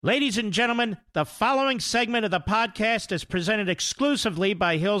Ladies and gentlemen, the following segment of the podcast is presented exclusively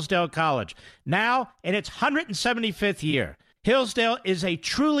by Hillsdale College, now in its 175th year. Hillsdale is a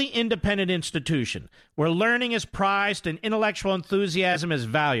truly independent institution where learning is prized and intellectual enthusiasm is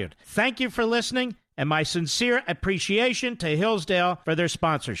valued. Thank you for listening, and my sincere appreciation to Hillsdale for their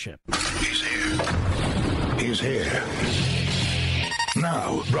sponsorship. He's here. He's here.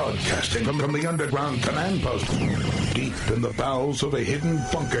 Now, broadcasting from the underground command post, deep in the bowels of a hidden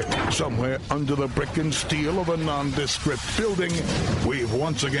bunker, somewhere under the brick and steel of a nondescript building, we've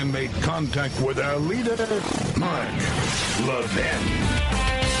once again made contact with our leader, Mark Levin.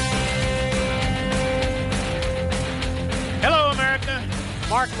 Hello, America.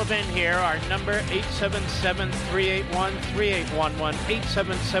 Mark Levin here. Our number, 877-381-3811,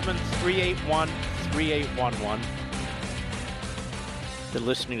 877-381-3811. Been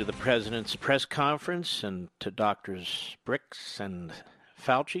listening to the President's press conference and to Drs. Birx and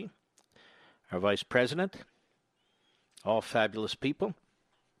Fauci, our Vice President, all fabulous people.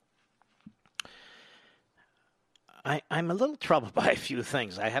 I'm a little troubled by a few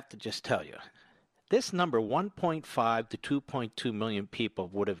things, I have to just tell you. This number, 1.5 to 2.2 million people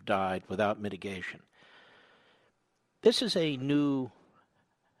would have died without mitigation. This is a new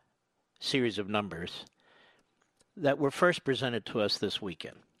series of numbers that were first presented to us this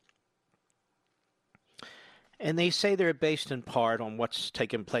weekend. And they say they're based in part on what's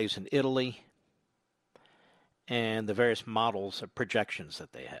taken place in Italy and the various models of projections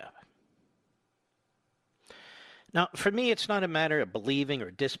that they have. Now, for me, it's not a matter of believing or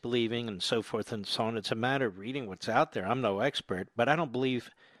disbelieving and so forth and so on. It's a matter of reading what's out there. I'm no expert, but I don't believe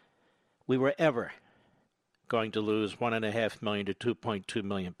we were ever going to lose 1.5 million to 2.2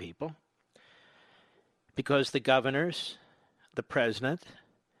 million people, because the governors, the president,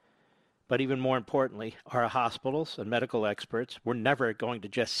 but even more importantly, our hospitals and medical experts were never going to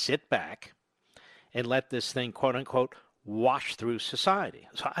just sit back and let this thing, quote unquote, wash through society.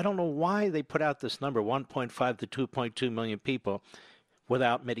 So I don't know why they put out this number, 1.5 to 2.2 million people,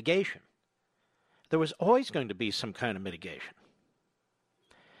 without mitigation. There was always going to be some kind of mitigation.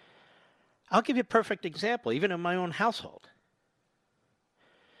 I'll give you a perfect example, even in my own household.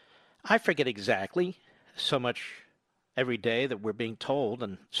 I forget exactly so much every day that we're being told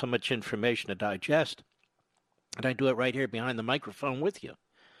and so much information to digest, and I do it right here behind the microphone with you.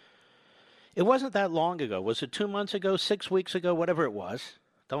 It wasn't that long ago. Was it 2 months ago, 6 weeks ago, whatever it was?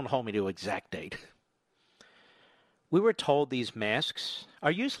 Don't hold me to an exact date. We were told these masks are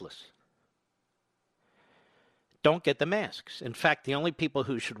useless. Don't get the masks. In fact, the only people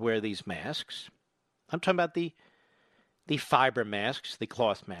who should wear these masks, I'm talking about the fiber masks, the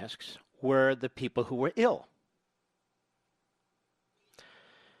cloth masks, were the people who were ill.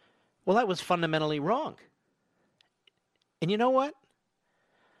 Well, that was fundamentally wrong. And you know what?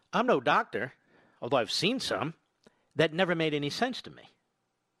 I'm no doctor, although I've seen some. That never made any sense to me.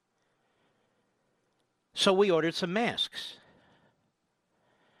 So we ordered some masks.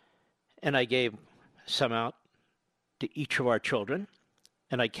 And I gave some out to each of our children.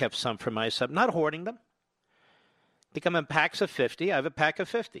 And I kept some for myself, not hoarding them. They come in packs of 50. I have a pack of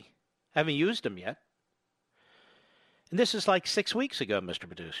 50. I haven't used them yet. And this is like 6 weeks ago, Mr.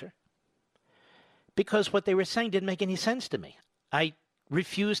 Producer. Because what they were saying didn't make any sense to me. I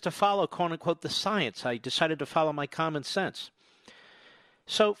refused to follow, quote unquote, the science. I decided to follow my common sense.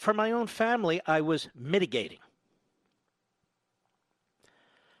 So for my own family, I was mitigating.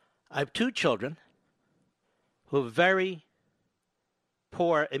 I have 2 children who have very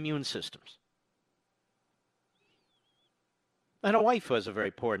poor immune systems. And a wife who has a very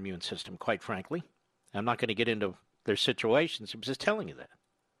poor immune system, quite frankly. I'm not going to get into their situations. I'm just telling you that.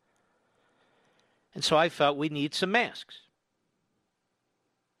 And so I felt we need some masks.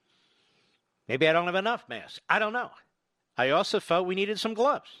 Maybe I don't have enough masks. I don't know. I also felt we needed some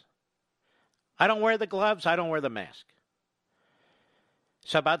gloves. I don't wear the gloves. I don't wear the mask.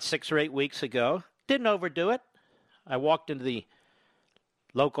 So about 6 or 8 weeks ago, didn't overdo it. I walked into the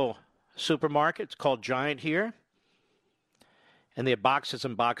local supermarket. It's called Giant here. And they have boxes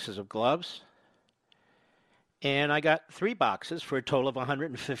and boxes of gloves. And I got 3 boxes for a total of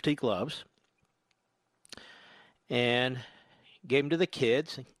 150 gloves. And gave them to the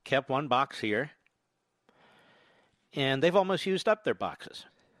kids, kept 1 box here. And they've almost used up their boxes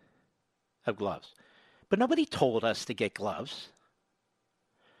of gloves. But nobody told us to get gloves.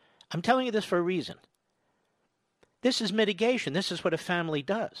 I'm telling you this for a reason. This is mitigation. This is what a family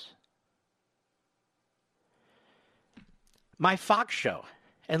does. My Fox show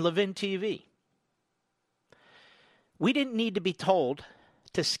and Levin TV. We didn't need to be told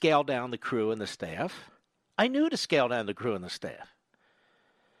to scale down the crew and the staff. I knew to scale down the crew and the staff.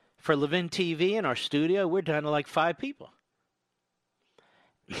 For Levin TV in our studio, we're down to like 5 people.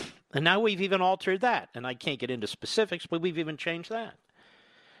 And now we've even altered that. And I can't get into specifics, but we've even changed that.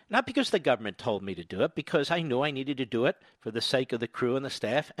 Not because the government told me to do it, because I knew I needed to do it for the sake of the crew and the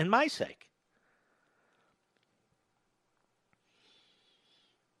staff and my sake.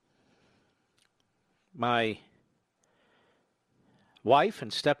 My wife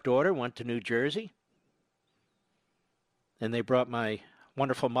and stepdaughter went to New Jersey, and they brought my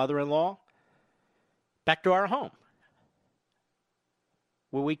wonderful mother-in-law back to our home,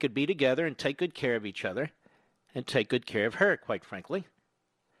 where we could be together and take good care of each other and take good care of her, quite frankly.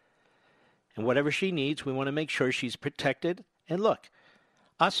 And whatever she needs, we want to make sure she's protected. And look,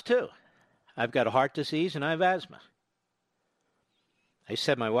 us too. I've got a heart disease and I have asthma. I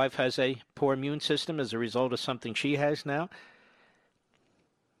said my wife has a poor immune system as a result of something she has now.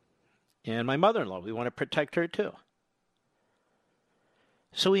 And my mother-in-law, we want to protect her too.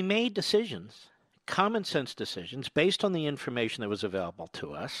 So we made decisions, common sense decisions, based on the information that was available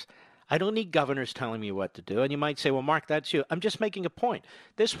to us. I don't need governors telling me what to do. And you might say, well, Mark, that's you. I'm just making a point.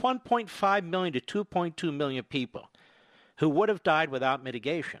 This 1.5 million to 2.2 million people who would have died without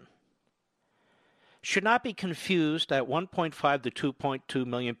mitigation should not be confused that 1.5 to 2.2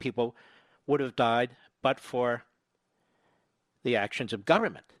 million people would have died but for the actions of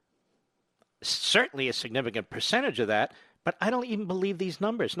government. Certainly a significant percentage of that, but I don't even believe these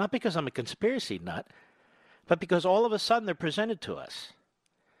numbers, not because I'm a conspiracy nut, but because all of a sudden they're presented to us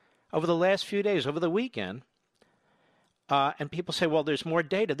over the last few days, over the weekend, and people say, well, there's more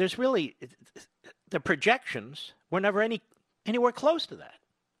data. There's really, the projections were never anywhere close to that.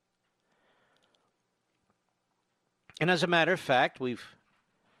 And as a matter of fact, we've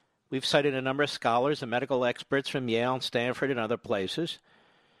cited a number of scholars and medical experts from Yale and Stanford and other places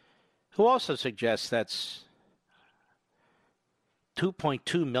who also suggest that's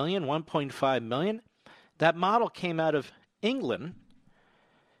 2.2 million, 1.5 million. That model came out of England.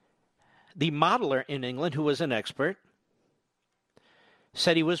 The modeler in England, who was an expert,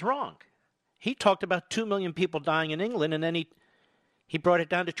 said he was wrong. He talked about 2 million people dying in England, and then he brought it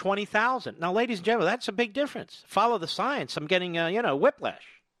down to 20,000. Now, ladies and gentlemen, that's a big difference. Follow the science. I'm getting,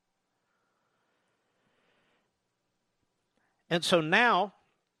 whiplash. And so now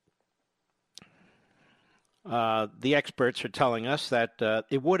the experts are telling us that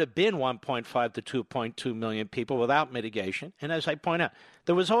it would have been 1.5 to 2.2 million people without mitigation. And as I point out,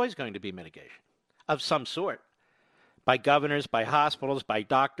 there was always going to be mitigation of some sort by governors, by hospitals, by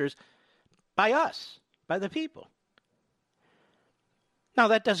doctors, by us, by the people. Now,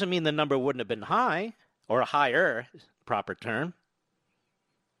 that doesn't mean the number wouldn't have been high or higher, proper term.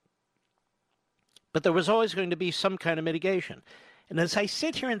 But there was always going to be some kind of mitigation. And as I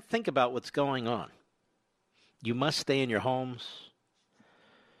sit here and think about what's going on, you must stay in your homes.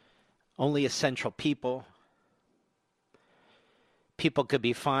 Only essential people. People could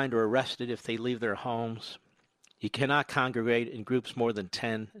be fined or arrested if they leave their homes. You cannot congregate in groups more than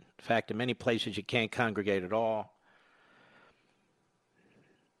 10. In fact, in many places you can't congregate at all.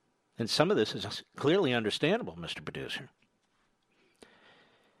 And some of this is clearly understandable, Mr. Producer.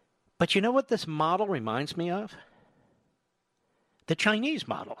 But you know what this model reminds me of? The Chinese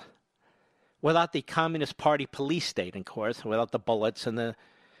model. Without the Communist Party police state, of course, without the bullets and the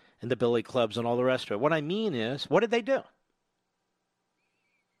billy clubs and all the rest of it. What I mean is, what did they do?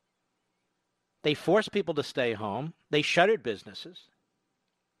 They forced people to stay home. They shuttered businesses.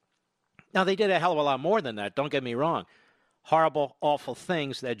 Now, they did a hell of a lot more than that, don't get me wrong. Horrible, awful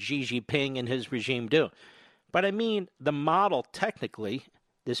things that Xi Jinping and his regime do. But I mean, the model, technically,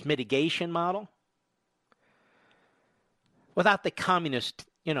 this mitigation model, without the communist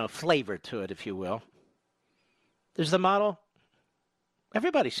flavor to it, if you will. There's the model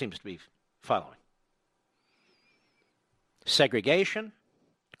everybody seems to be following. Segregation,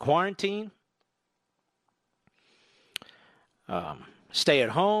 quarantine, stay at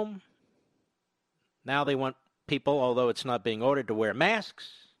home. Now they want people, although it's not being ordered, to wear masks.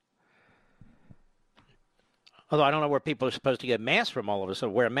 Although I don't know where people are supposed to get masks from all of a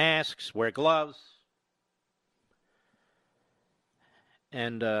sudden. Wear masks, wear gloves,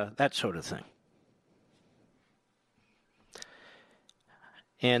 and that sort of thing.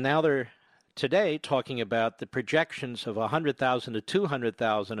 And now they're today talking about the projections of 100,000 to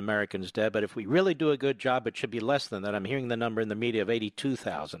 200,000 Americans dead. But if we really do a good job, it should be less than that. I'm hearing the number in the media of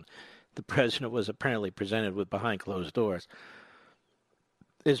 82,000. The president was apparently presented with behind closed doors.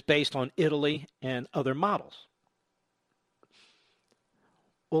 Is based on Italy and other models.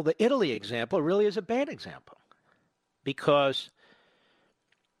 Well, the Italy example really is a bad example because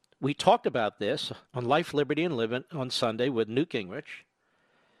we talked about this on Life, Liberty, and Living on Sunday with Newt Gingrich.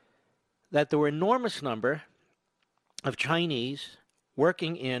 that there were an enormous number of Chinese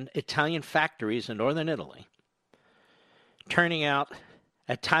working in Italian factories in northern Italy, turning out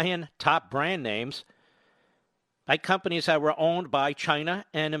Italian top brand names by companies that were owned by China,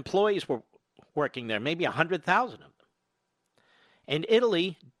 and employees were working there, maybe 100,000 of them. In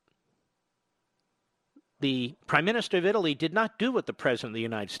Italy, the Prime Minister of Italy did not do what the President of the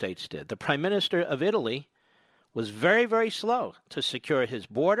United States did. The Prime Minister of Italy was very, very slow to secure his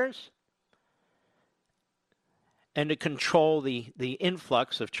borders and to control the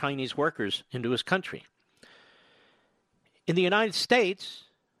influx of Chinese workers into his country. In the United States,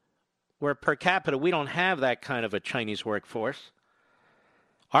 where per capita we don't have that kind of a Chinese workforce,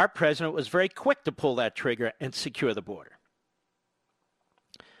 our president was very quick to pull that trigger and secure the border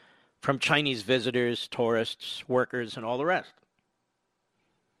from Chinese visitors, tourists, workers, and all the rest.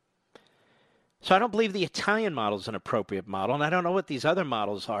 So I don't believe the Italian model is an appropriate model, and I don't know what these other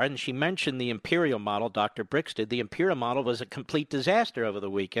models are. And she mentioned the imperial model, Dr. Bricks did. The imperial model was a complete disaster over the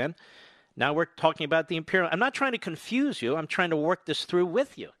weekend. Now we're talking about the imperial. I'm not trying to confuse you. I'm trying to work this through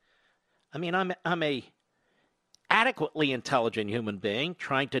with you. I mean, I'm a adequately intelligent human being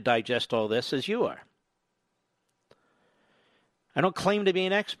trying to digest all this as you are. I don't claim to be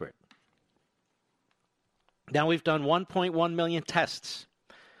an expert. Now we've done 1.1 million tests.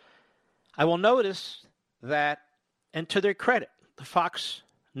 I will notice that, and to their credit, the Fox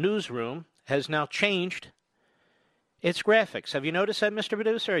newsroom has now changed its graphics. Have you noticed that, Mr.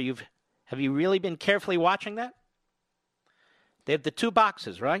 Producer? Have you really been carefully watching that? They have the two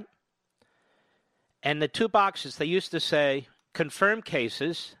boxes, right? And the two boxes, they used to say confirmed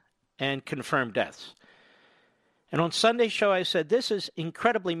cases and confirmed deaths. And on Sunday's show, I said, this is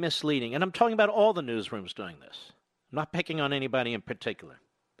incredibly misleading. And I'm talking about all the newsrooms doing this. I'm not picking on anybody in particular.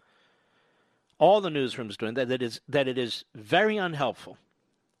 All the newsrooms doing that it is very unhelpful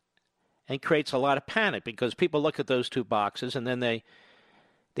and creates a lot of panic because people look at those two boxes and then they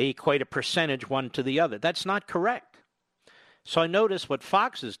equate a percentage one to the other. That's not correct. So I noticed what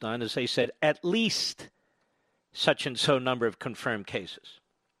Fox has done is they said at least such and so number of confirmed cases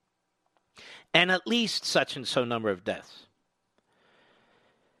and at least such and so number of deaths.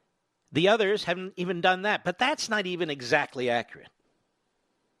 The others haven't even done that, but that's not even exactly accurate.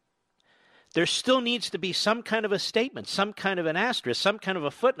 There still needs to be some kind of a statement, some kind of an asterisk, some kind of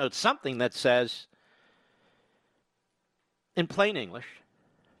a footnote, something that says, in plain English,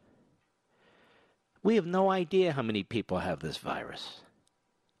 we have no idea how many people have this virus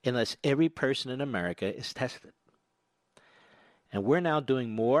unless every person in America is tested. And we're now doing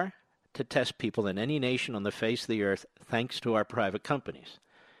more to test people than any nation on the face of the earth, thanks to our private companies,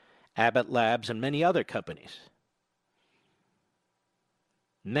 Abbott Labs and many other companies.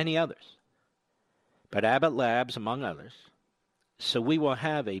 Many others. But Abbott Labs, among others. So we will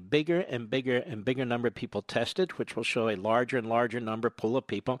have a bigger and bigger and bigger number of people tested, which will show a larger and larger number pool of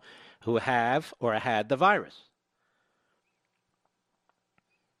people who have or had the virus.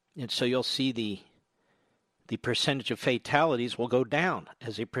 And so you'll see the percentage of fatalities will go down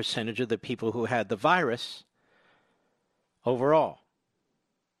as a percentage of the people who had the virus overall.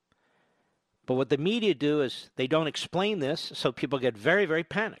 But what the media do is they don't explain this, so people get very, very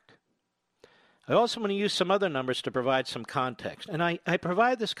panicked. I also want to use some other numbers to provide some context. And I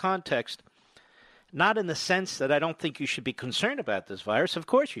provide this context not in the sense that I don't think you should be concerned about this virus. Of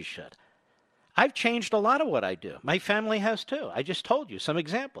course you should. I've changed a lot of what I do. My family has too. I just told you some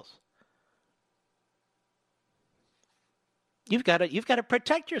examples. You've got to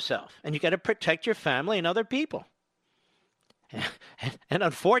protect yourself, and you've got to protect your family and other people. And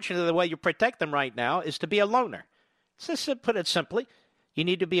unfortunately, the way you protect them right now is to be a loner. Just to put it simply, you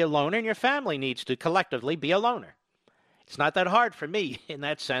need to be a loner, and your family needs to collectively be a loner. It's not that hard for me in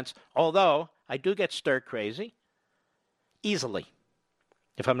that sense, although I do get stir crazy easily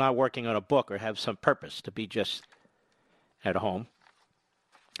if I'm not working on a book or have some purpose to be just at home.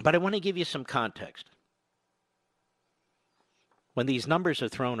 But I want to give you some context. When these numbers are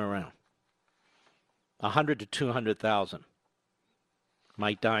thrown around, 100 to 200,000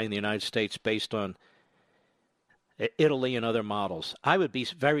 might die in the United States based on Italy and other models. I would be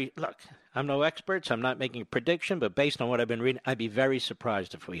look, I'm no expert, so I'm not making a prediction, but based on what I've been reading, I'd be very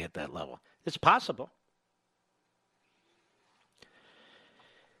surprised if we hit that level. It's possible.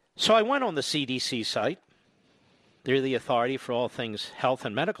 So I went on the CDC site. They're the authority for all things health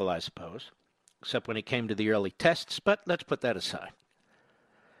and medical, I suppose, except when it came to the early tests, but let's put that aside.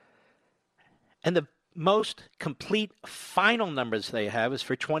 And the most complete final numbers they have is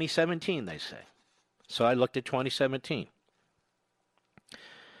for 2017, they say. So I looked at 2017.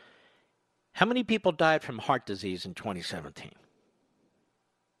 How many people died from heart disease in 2017?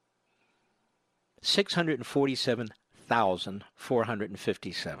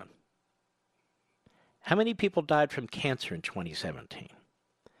 647,457. How many people died from cancer in 2017?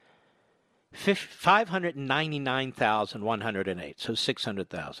 599,108, so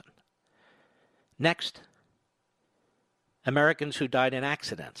 600,000. Next, Americans who died in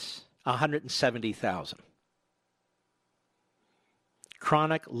accidents, 170,000.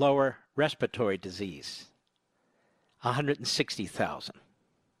 Chronic lower respiratory disease, 160,000.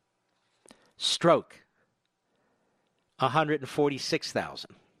 Stroke,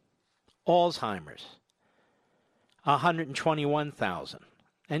 146,000. Alzheimer's, 121,000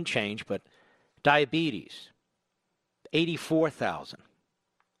 and change, but diabetes, 84,000.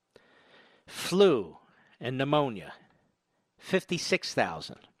 Flu and pneumonia,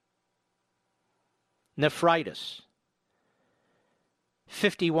 56,000. Nephritis,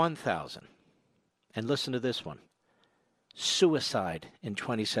 51,000. And listen to this one. Suicide in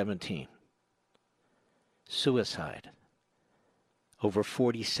 2017. Suicide. Over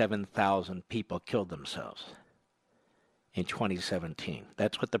 47,000 people killed themselves in 2017.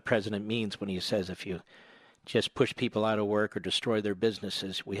 That's what the president means when he says if you just push people out of work or destroy their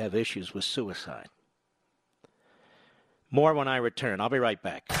businesses, we have issues with suicide. More when I return. I'll be right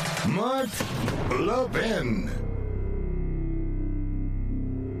back. Mark Levin.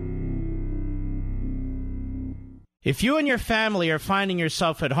 If you and your family are finding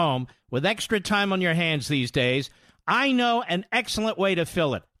yourself at home with extra time on your hands these days, I know an excellent way to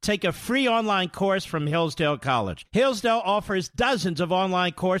fill it. Take a free online course from Hillsdale College. Hillsdale offers dozens of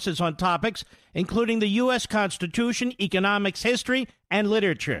online courses on topics including the U.S. Constitution, economics, history, and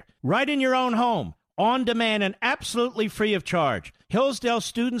literature. Right in your own home, on demand, and absolutely free of charge. Hillsdale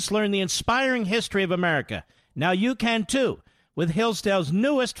students learn the inspiring history of America. Now you can too, with Hillsdale's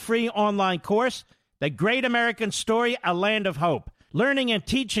newest free online course, The Great American Story, A Land of Hope. Learning and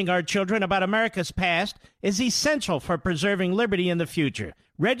teaching our children about America's past is essential for preserving liberty in the future.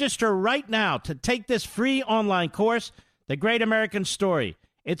 Register right now to take this free online course, The Great American Story.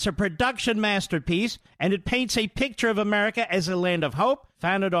 It's a production masterpiece, and it paints a picture of America as a land of hope,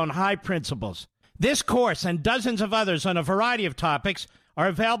 founded on high principles. This course and dozens of others on a variety of topics are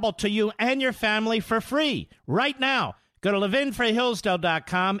available to you and your family for free right now. Go to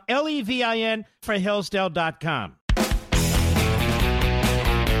levinforhillsdale.com, Levin for Hillsdale.com.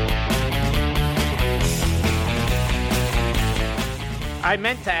 I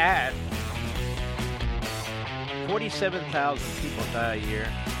meant to add, 47,000 people die a year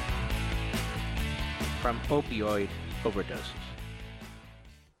from opioid overdoses.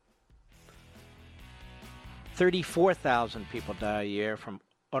 34,000 people die a year from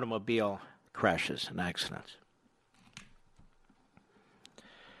automobile crashes and accidents.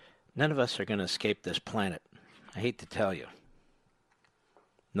 None of us are going to escape this planet. I hate to tell you.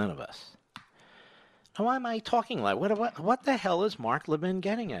 None of us. Now, why am I talking like what the hell is Mark Levin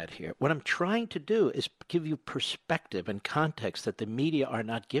getting at here? What I'm trying to do is give you perspective and context that the media are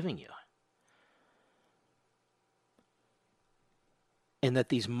not giving you. And that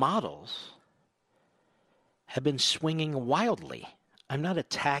these models have been swinging wildly. I'm not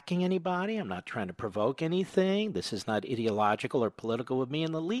attacking anybody. I'm not trying to provoke anything. This is not ideological or political with me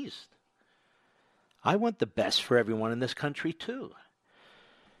in the least. I want the best for everyone in this country, too.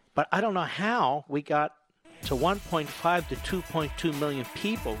 But I don't know how we got to 1.5 to 2.2 million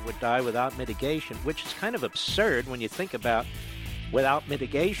people would die without mitigation, which is kind of absurd when you think about without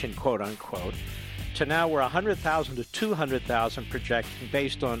mitigation, quote unquote, to now we're 100,000 to 200,000 projecting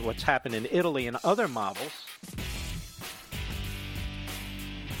based on what's happened in Italy and other models.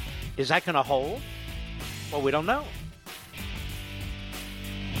 Is that going to hold? Well, we don't know.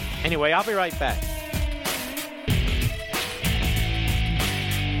 Anyway, I'll be right back.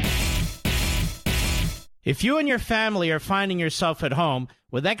 If you and your family are finding yourself at home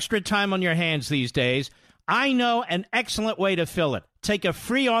with extra time on your hands these days, I know an excellent way to fill it. Take a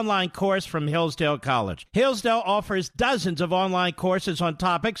free online course from Hillsdale College. Hillsdale offers dozens of online courses on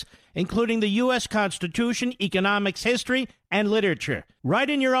topics including the U.S. Constitution, economics, history, and literature. Right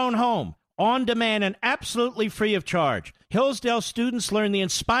in your own home, on demand, and absolutely free of charge. Hillsdale students learn the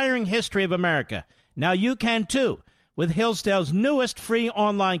inspiring history of America. Now you can too, with Hillsdale's newest free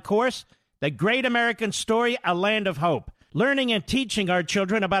online course, The Great American Story, A Land of Hope. Learning and teaching our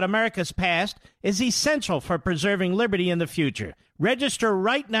children about America's past is essential for preserving liberty in the future. Register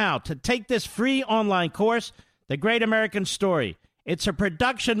right now to take this free online course, The Great American Story. It's a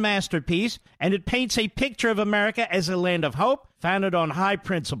production masterpiece, and it paints a picture of America as a land of hope, founded on high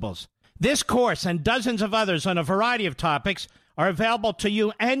principles. This course and dozens of others on a variety of topics are available to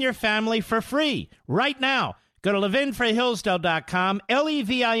you and your family for free right now. Go to levinforhillsdale.com,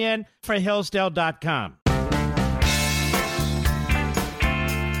 Levin for Hillsdale.com.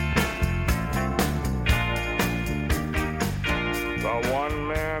 The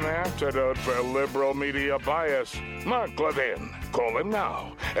one-man antidote for liberal media bias, Mark Levin. Call him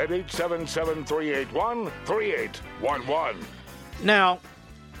now at 877-381-3811. Now,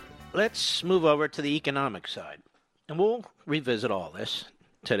 let's move over to the economic side, and we'll revisit all this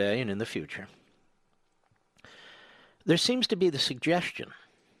today and in the future. There seems to be the suggestion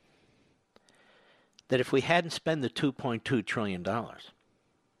that if we hadn't spent the $2.2 trillion,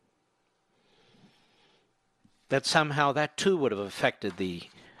 that somehow that too would have affected the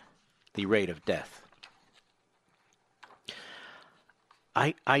rate of death.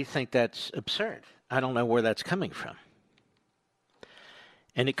 I think that's absurd. I don't know where that's coming from.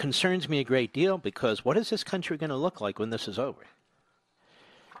 And it concerns me a great deal because what is this country going to look like when this is over?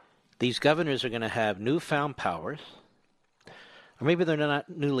 These governors are going to have newfound powers, or maybe they're not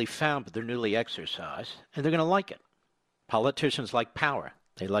newly found, but they're newly exercised, and they're going to like it. Politicians like power.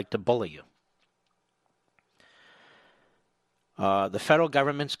 They like to bully you. The federal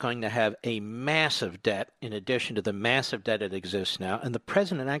government's going to have a massive debt in addition to the massive debt that exists now. And the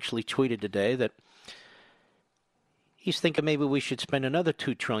president actually tweeted today that he's thinking maybe we should spend another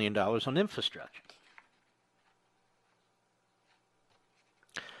 $2 trillion on infrastructure.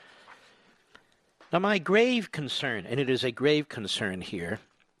 Now, my grave concern, and it is a grave concern here,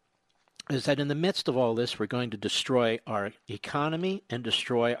 is that in the midst of all this, we're going to destroy our economy and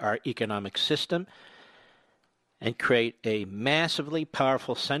destroy our economic system and create a massively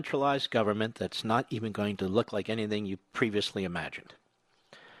powerful centralized government that's not even going to look like anything you previously imagined.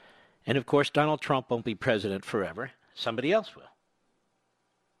 And of course, Donald Trump won't be president forever. Somebody else will.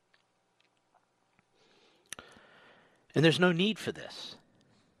 And there's no need for this.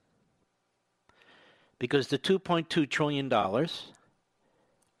 Because the $2.2 trillion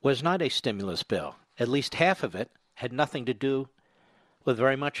was not a stimulus bill. At least half of it had nothing to do with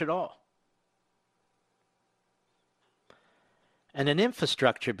very much at all. And an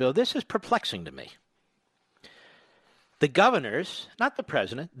infrastructure bill, this is perplexing to me. The governors, not the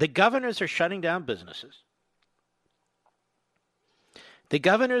president, the governors are shutting down businesses. The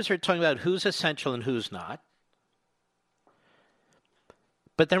governors are talking about who's essential and who's not.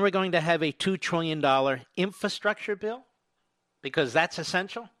 But then we're going to have a $2 trillion infrastructure bill because that's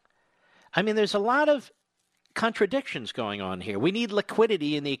essential. I mean, there's a lot of contradictions going on here. We need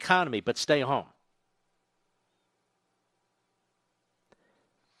liquidity in the economy, but stay home.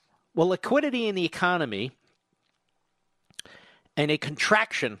 Well, liquidity in the economy and a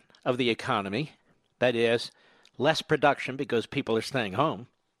contraction of the economy, that is, less production because people are staying home,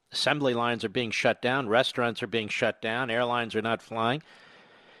 assembly lines are being shut down, restaurants are being shut down, airlines are not flying,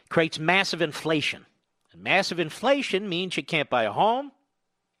 creates massive inflation. And massive inflation means you can't buy a home,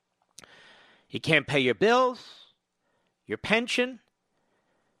 you can't pay your bills, your pension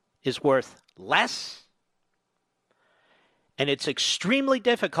is worth less, and it's extremely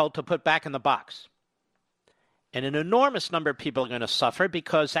difficult to put back in the box. And an enormous number of people are going to suffer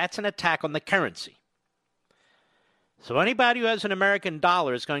because that's an attack on the currency. So anybody who has an American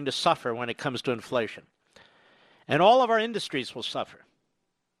dollar is going to suffer when it comes to inflation. And all of our industries will suffer.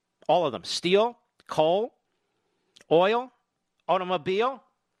 All of them. Steel, coal, oil, automobile,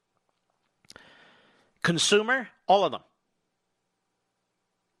 consumer, all of them.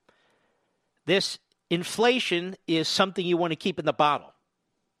 This inflation is something you want to keep in the bottle.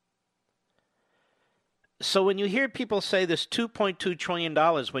 So when you hear people say this $2.2 trillion,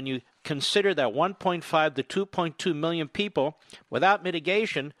 when you consider that 1.5 to 2.2 million people without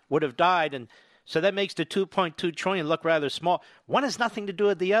mitigation would have died, and so that makes the 2.2 trillion look rather small. One has nothing to do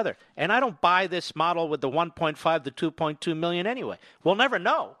with the other. And I don't buy this model with the 1.5 to 2.2 million anyway. We'll never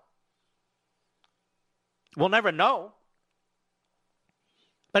know. We'll never know.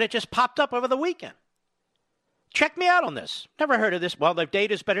 But it just popped up over the weekend. Check me out on this. Never heard of this. Well, their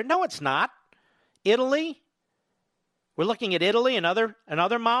data's better. No, it's not. Italy. We're looking at Italy and other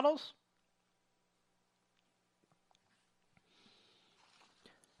models.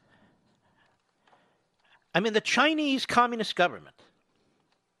 I mean, the Chinese Communist government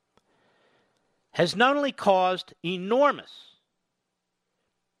has not only caused enormous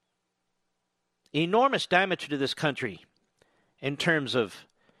damage to this country in terms of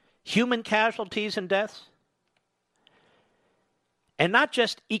human casualties and deaths, and not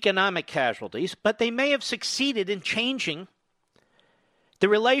just economic casualties, but they may have succeeded in changing the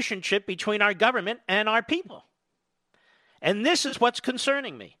relationship between our government and our people. And this is what's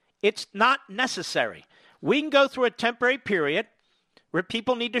concerning me. It's not necessary. We can go through a temporary period where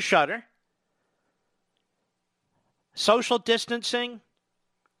people need to shutter. Social distancing.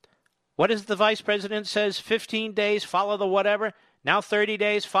 What is the vice president says? 15 days, follow the whatever. Now 30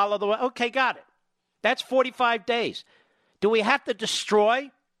 days, follow the whatever. Okay, got it. That's 45 days. Do we have to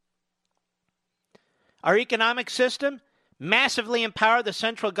destroy our economic system, massively empower the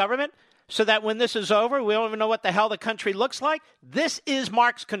central government so that when this is over, we don't even know what the hell the country looks like? This is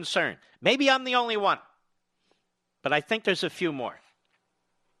Mark's concern. Maybe I'm the only one, but I think there's a few more.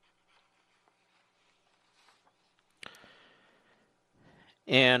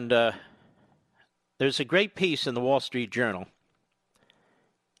 And there's a great piece in the Wall Street Journal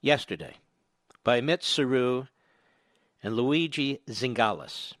yesterday by Amit Saru and Luigi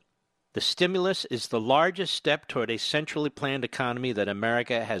Zingalis. The stimulus is the largest step toward a centrally planned economy that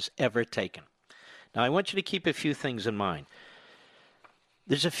America has ever taken. Now, I want you to keep a few things in mind.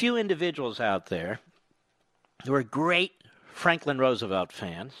 There's a few individuals out there who are great Franklin Roosevelt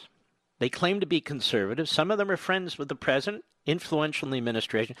fans. They claim to be conservative. Some of them are friends with the president, influential in the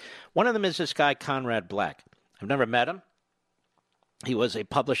administration. One of them is this guy, Conrad Black. I've never met him. He was a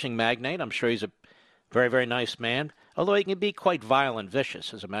publishing magnate. I'm sure he's a very, very nice man, although he can be quite vile and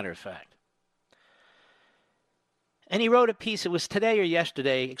vicious, as a matter of fact. And he wrote a piece, it was today or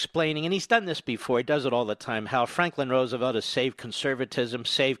yesterday, explaining, and he's done this before, he does it all the time, how Franklin Roosevelt has saved conservatism,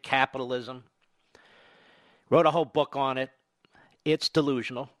 saved capitalism. Wrote a whole book on it. It's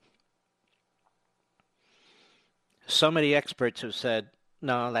delusional. So many experts have said,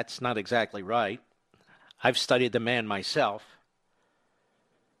 no, that's not exactly right. I've studied the man myself.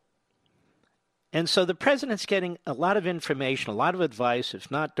 And so the president's getting a lot of information, a lot of advice, if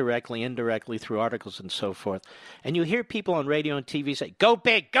not directly, indirectly, through articles and so forth. And you hear people on radio and TV say, go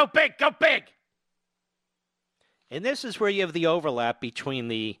big, go big, go big. And this is where you have the overlap between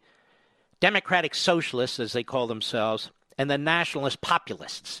the democratic socialists, as they call themselves, and the nationalist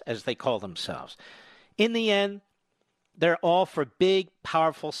populists, as they call themselves. In the end, they're all for big,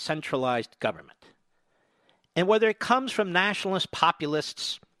 powerful, centralized government. And whether it comes from nationalist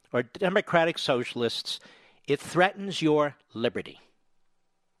populists or democratic socialists, it threatens your liberty.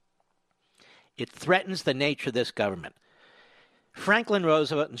 It threatens the nature of this government. Franklin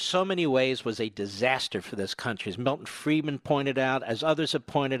Roosevelt, in so many ways, was a disaster for this country. As Milton Friedman pointed out, as others have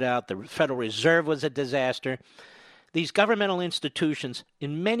pointed out, the Federal Reserve was a disaster. These governmental institutions,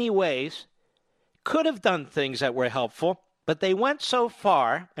 in many ways, could have done things that were helpful, but they went so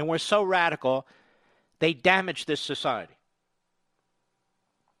far and were so radical, they damaged this society.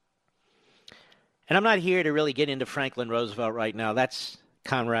 And I'm not here to really get into Franklin Roosevelt right now. That's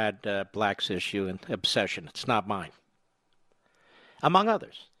Conrad Black's issue and obsession. It's not mine, among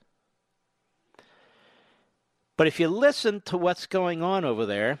others. But if you listen to what's going on over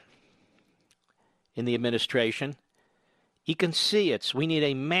there in the administration, you can see we need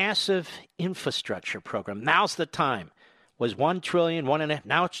a massive infrastructure program. Now's the time. Was $1 trillion, $1.5,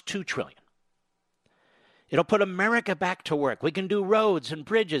 now it's $2 trillion. It'll put America back to work. We can do roads and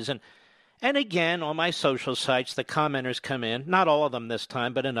bridges. And again, on my social sites, the commenters come in, not all of them this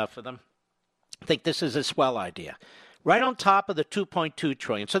time, but enough of them, think this is a swell idea. Right on top of the $2.2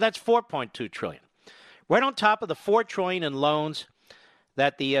 trillion. So that's $4.2 trillion. Right on top of the $4 trillion in loans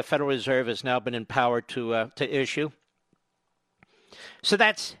that the Federal Reserve has now been empowered to issue. So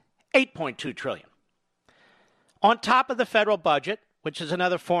that's $8.2 trillion. On top of the federal budget, which is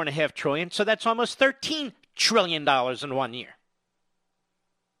another $4.5 trillion, so that's almost $13 trillion in 1 year.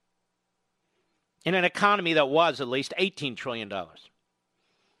 In an economy that was at least $18 trillion.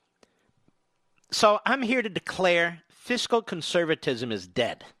 So I'm here to declare fiscal conservatism is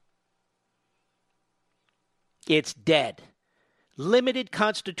dead. It's dead. Limited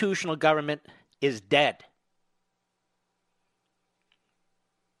constitutional government is dead.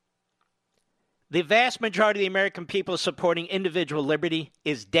 The vast majority of the American people supporting individual liberty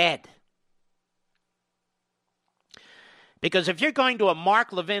is dead. Because if you're going to a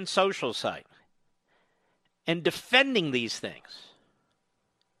Mark Levin social site and defending these things,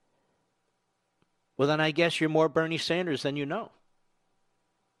 well, then I guess you're more Bernie Sanders than you know.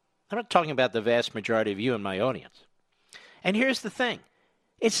 I'm not talking about the vast majority of you in my audience. And here's the thing.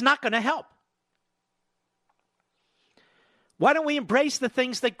 It's not going to help. Why don't we embrace the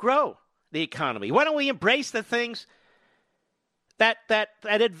things that grow the economy? Why don't we embrace the things that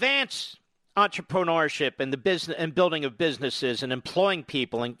advance entrepreneurship and the business and building of businesses and employing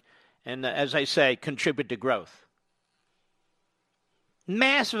people and as I say, contribute to growth?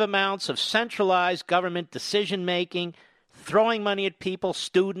 Massive amounts of centralized government decision-making, throwing money at people,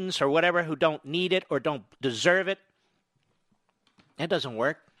 students or whatever, who don't need it or don't deserve it. That doesn't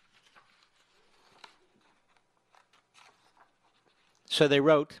work. So they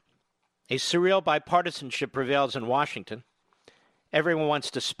wrote A surreal bipartisanship prevails in Washington. Everyone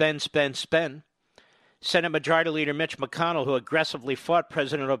wants to spend, spend, spend. Senate Majority Leader Mitch McConnell, who aggressively fought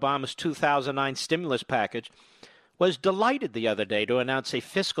President Obama's 2009 stimulus package, was delighted the other day to announce a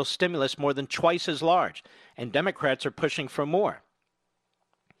fiscal stimulus more than twice as large, and Democrats are pushing for more.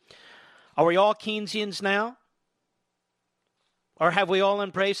 Are we all Keynesians now? Or have we all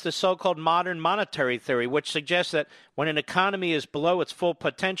embraced the so-called modern monetary theory, which suggests that when an economy is below its full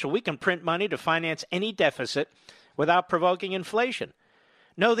potential, we can print money to finance any deficit without provoking inflation?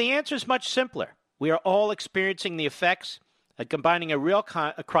 No, the answer is much simpler. We are all experiencing the effects of combining a real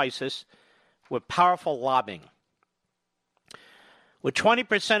crisis with powerful lobbying. With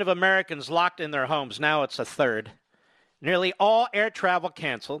 20% of Americans locked in their homes, now it's a third, nearly all air travel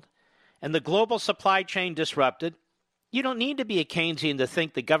canceled, and the global supply chain disrupted, you don't need to be a Keynesian to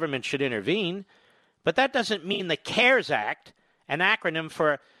think the government should intervene, but that doesn't mean the CARES Act, an acronym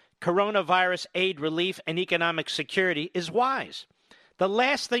for Coronavirus Aid, Relief, and Economic Security, is wise. The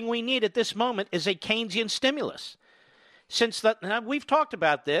last thing we need at this moment is a Keynesian stimulus. Now we've talked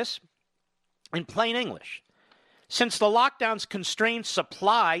about this in plain English. Since the lockdowns constrained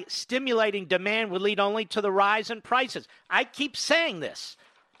supply, stimulating demand would lead only to the rise in prices. I keep saying this.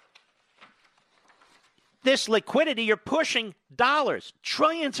 This liquidity, you're pushing dollars,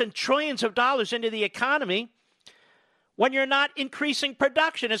 trillions and trillions of dollars into the economy when you're not increasing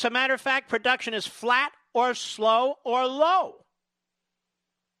production. As a matter of fact, production is flat or slow or low.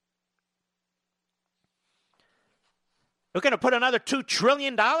 We're going to put another $2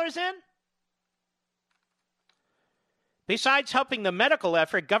 trillion in? Besides helping the medical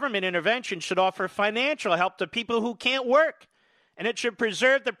effort, government intervention should offer financial help to people who can't work. And it should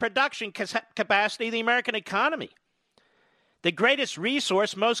preserve the production capacity of the American economy. The greatest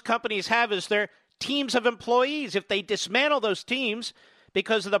resource most companies have is their teams of employees. If they dismantle those teams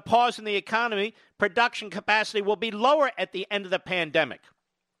because of the pause in the economy, production capacity will be lower at the end of the pandemic.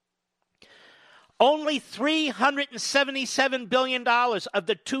 Only $377 billion of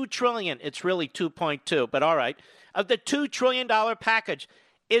the $2 trillion, it's really 2.2, but all right, of the $2 trillion package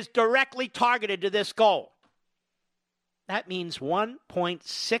is directly targeted to this goal. That means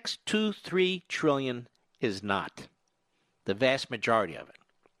 $1.623 trillion is not. The vast majority of it.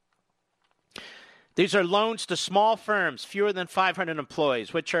 These are loans to small firms, fewer than 500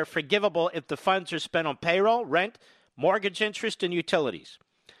 employees, which are forgivable if the funds are spent on payroll, rent, mortgage interest, and utilities.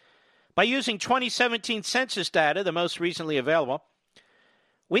 By using 2017 census data, the most recently available,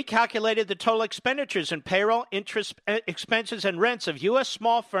 we calculated the total expenditures in payroll, interest expenses, and rents of U.S.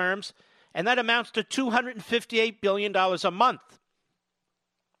 small firms, and that amounts to $258 billion a month.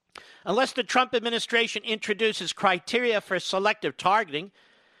 Unless the Trump administration introduces criteria for selective targeting,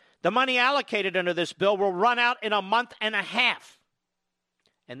 the money allocated under this bill will run out in a month and a half.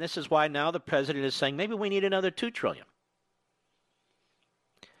 And this is why now the president is saying maybe we need another $2 trillion.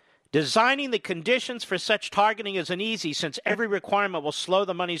 Designing the conditions for such targeting isn't easy, since every requirement will slow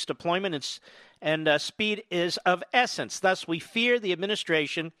the money's deployment and speed is of essence. Thus, we fear the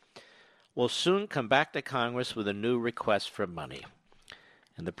administration will soon come back to Congress with a new request for money.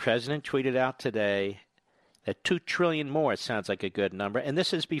 And the president tweeted out today that $2 trillion more sounds like a good number, and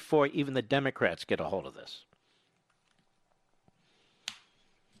this is before even the Democrats get a hold of this.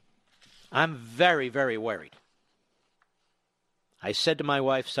 I'm very, very worried. I said to my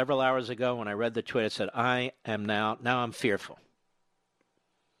wife several hours ago when I read the tweet, I said, I'm fearful.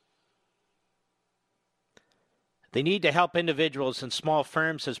 The need to help individuals and small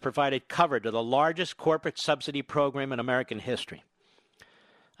firms has provided cover to the largest corporate subsidy program in American history.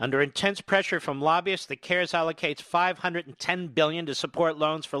 Under intense pressure from lobbyists, the CARES allocates $510 billion to support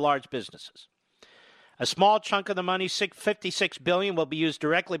loans for large businesses. A small chunk of the money, $56 billion, will be used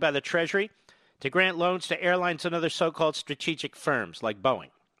directly by the Treasury to grant loans to airlines and other so-called strategic firms like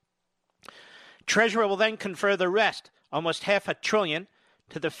Boeing. Treasury will then confer the rest, almost $500 billion,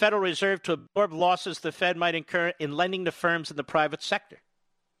 to the Federal Reserve to absorb losses the Fed might incur in lending to firms in the private sector.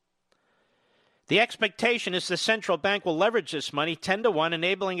 The expectation is the central bank will leverage this money 10-1,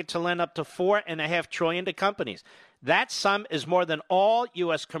 enabling it to lend up to $4.5 trillion to companies. That sum is more than all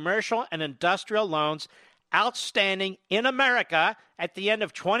U.S. commercial and industrial loans outstanding in America at the end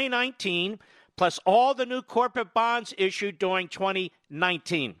of 2019, plus all the new corporate bonds issued during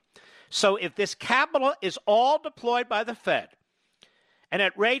 2019. So if this capital is all deployed by the Fed, and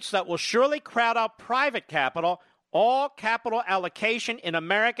at rates that will surely crowd out private capital, all capital allocation in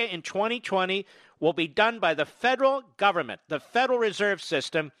America in 2020 will be done by the federal government, the Federal Reserve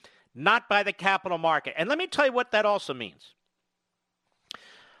System, not by the capital market. And let me tell you what that also means.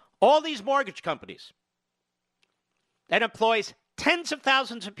 All these mortgage companies that employs tens of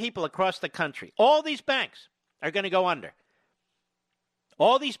thousands of people across the country. All these banks are going to go under.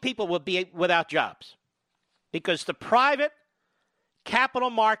 All these people will be without jobs because the private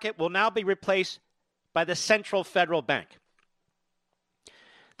capital market will now be replaced by the central federal bank.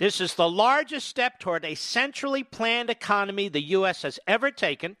 This is the largest step toward a centrally planned economy the U.S. has ever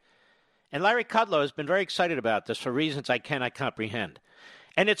taken, and Larry Kudlow has been very excited about this for reasons I cannot comprehend.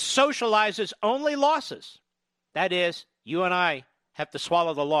 And it socializes only losses. That is, you and I have to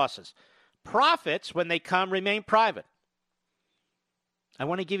swallow the losses. Profits, when they come, remain private. I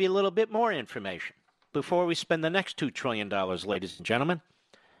want to give you a little bit more information before we spend the next $2 trillion, ladies and gentlemen.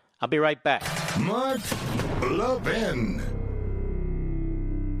 I'll be right back. Mark Levin.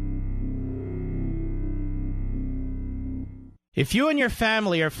 If you and your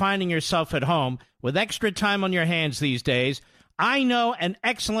family are finding yourself at home with extra time on your hands these days, I know an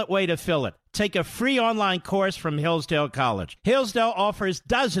excellent way to fill it. Take a free online course from Hillsdale College. Hillsdale offers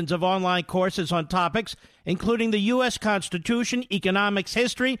dozens of online courses on topics including the U.S. Constitution, economics,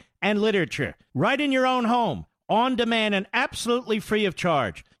 history, and literature. Right in your own home, on demand, and absolutely free of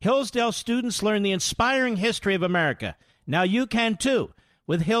charge. Hillsdale students learn the inspiring history of America. Now you can too,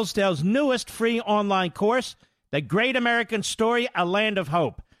 with Hillsdale's newest free online course, The Great American Story, A Land of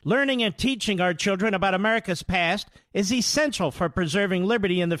Hope. Learning and teaching our children about America's past is essential for preserving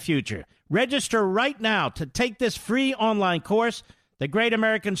liberty in the future. Register right now to take this free online course, The Great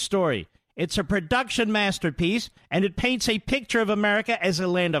American Story. It's a production masterpiece, and it paints a picture of America as a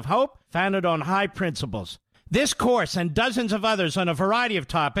land of hope founded on high principles. This course and dozens of others on a variety of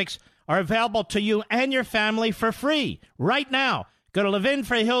topics are available to you and your family for free right now. Go to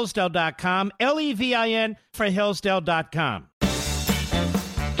levinforhillsdale.com, Levin for Hillsdale.com.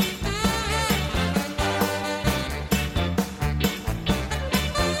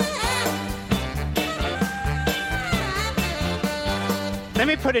 Let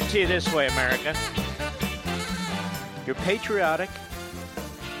me put it to you this way, America. You're patriotic.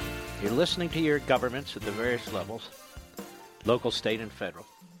 You're listening to your governments at the various levels, local, state, and federal.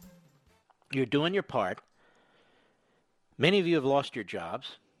 You're doing your part. Many of you have lost your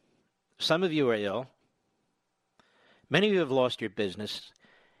jobs. Some of you are ill. Many of you have lost your business.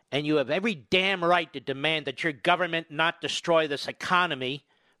 And you have every damn right to demand that your government not destroy this economy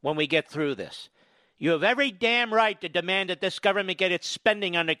when we get through this. You have every damn right to demand that this government get its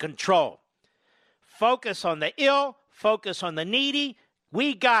spending under control. Focus on the ill. Focus on the needy.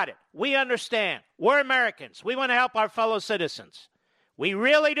 We got it. We understand. We're Americans. We want to help our fellow citizens. We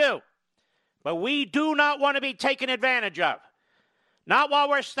really do. But we do not want to be taken advantage of. Not while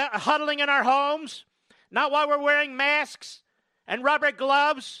we're huddling in our homes. Not while we're wearing masks and rubber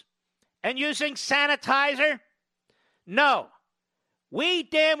gloves and using sanitizer. No. We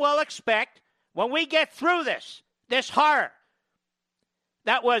damn well expect, when we get through this horror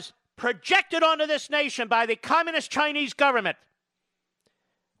that was projected onto this nation by the Communist Chinese government,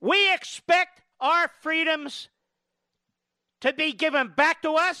 we expect our freedoms to be given back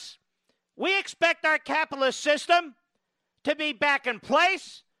to us. We expect our capitalist system to be back in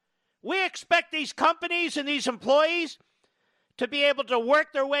place. We expect these companies and these employees to be able to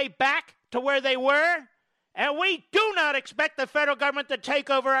work their way back to where they were. And we do not expect the federal government to take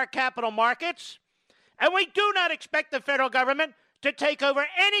over our capital markets. And we do not expect the federal government to take over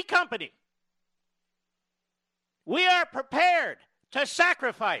any company. We are prepared to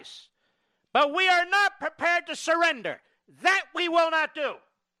sacrifice, but we are not prepared to surrender. That we will not do.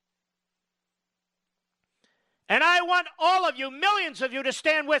 And I want all of you, millions of you, to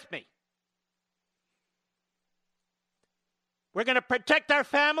stand with me. We're going to protect our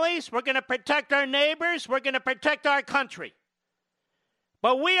families. We're going to protect our neighbors. We're going to protect our country.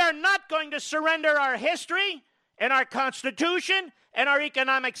 But we are not going to surrender our history and our Constitution and our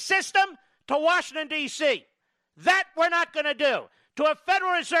economic system to Washington, D.C. That we're not going to do. To a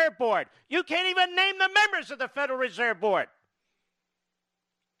Federal Reserve Board. You can't even name the members of the Federal Reserve Board.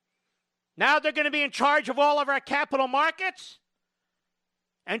 Now they're going to be in charge of all of our capital markets.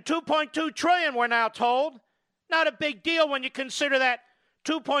 And $2.2 trillion, we're now told. Not a big deal when you consider that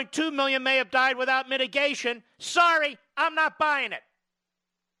 2.2 million may have died without mitigation. Sorry, I'm not buying it.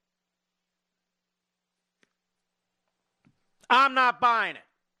 I'm not buying it.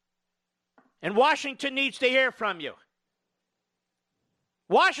 And Washington needs to hear from you.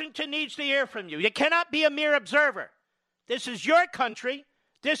 Washington needs to hear from you. You cannot be a mere observer. This is your country.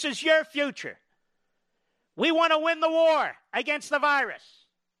 This is your future. We want to win the war against the virus.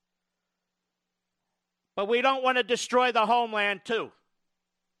 But we don't want to destroy the homeland, too.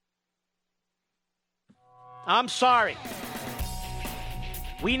 I'm sorry.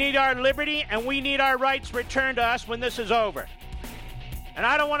 We need our liberty and we need our rights returned to us when this is over. And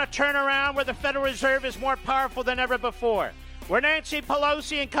I don't want to turn around where the Federal Reserve is more powerful than ever before, where Nancy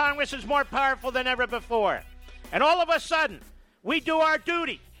Pelosi and Congress is more powerful than ever before. And all of a sudden, we do our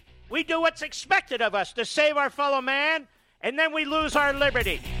duty. We do what's expected of us to save our fellow man, and then we lose our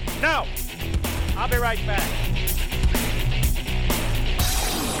liberty. No. I'll be right back.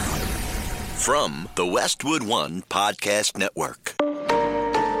 From the Westwood One Podcast Network.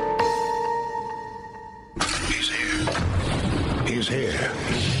 He's here.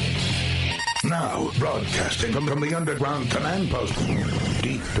 Now, broadcasting from the underground command post,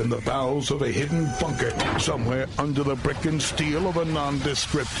 deep in the bowels of a hidden bunker, somewhere under the brick and steel of a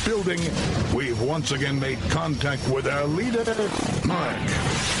nondescript building, we've once again made contact with our leader, Mark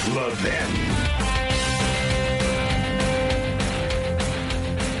Levin.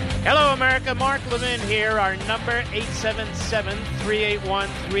 Hello, America. Mark Levin here. Our number,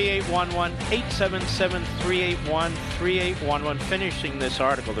 877-381-3811, 877-381-3811. Finishing this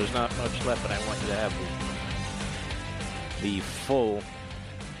article, there's not much left, but I want you to have the full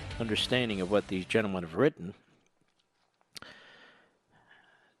understanding of what these gentlemen have written.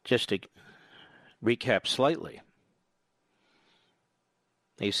 Just to recap slightly.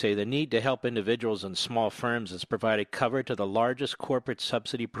 They say the need to help individuals and small firms has provided cover to the largest corporate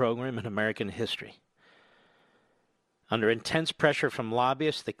subsidy program in American history. Under intense pressure from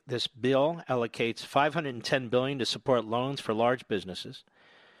lobbyists, this bill allocates $510 billion to support loans for large businesses.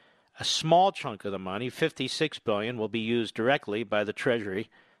 A small chunk of the money, $56 billion, will be used directly by the Treasury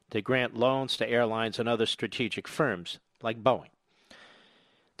to grant loans to airlines and other strategic firms like Boeing.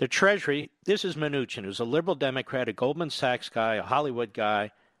 The Treasury, this is Mnuchin, who's a liberal Democrat, a Goldman Sachs guy, a Hollywood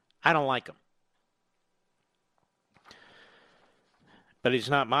guy. I don't like him. But he's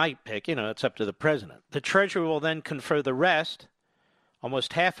not my pick. It's up to the president. The Treasury will then confer the rest,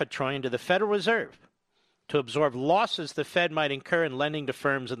 almost $500 billion, to the Federal Reserve to absorb losses the Fed might incur in lending to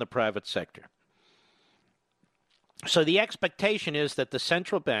firms in the private sector. So the expectation is that the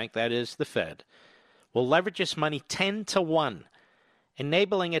central bank, that is the Fed, will leverage this money 10-1,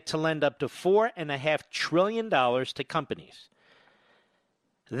 enabling it to lend up to $4.5 trillion to companies.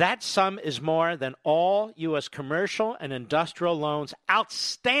 That sum is more than all U.S. commercial and industrial loans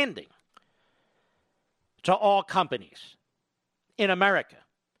outstanding to all companies in America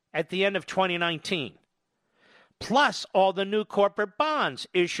at the end of 2019, plus all the new corporate bonds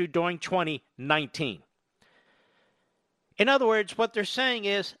issued during 2019. In other words, what they're saying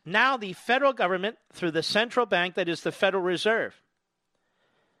is now the federal government, through the central bank, that is the Federal Reserve,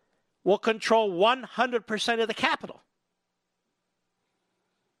 will control 100% of the capital.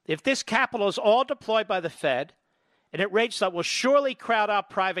 If this capital is all deployed by the Fed, and at rates that will surely crowd out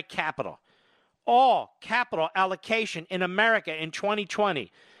private capital, all capital allocation in America in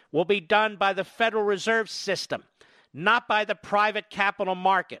 2020 will be done by the Federal Reserve System, not by the private capital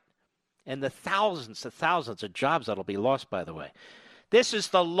market. And the thousands of jobs that will be lost, by the way. This is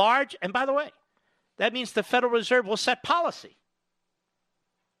the large, and by the way, that means the Federal Reserve will set policy.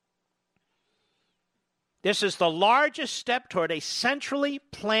 This is the largest step toward a centrally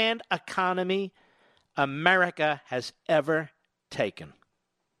planned economy America has ever taken.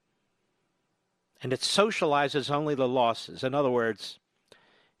 And it socializes only the losses. In other words,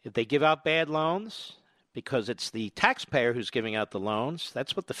 if they give out bad loans, because it's the taxpayer who's giving out the loans,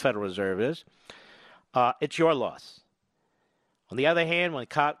 that's what the Federal Reserve is, it's your loss. On the other hand, when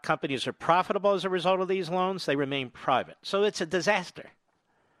companies are profitable as a result of these loans, they remain private. So it's a disaster.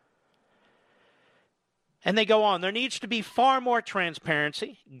 And they go on, there needs to be far more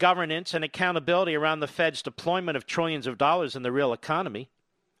transparency, governance, and accountability around the Fed's deployment of trillions of dollars in the real economy.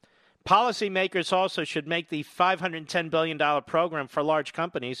 Policymakers also should make the $510 billion program for large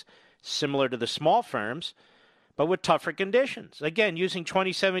companies similar to the small firms, but with tougher conditions. Again, using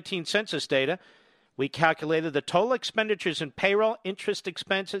 2017 census data, we calculated the total expenditures in payroll, interest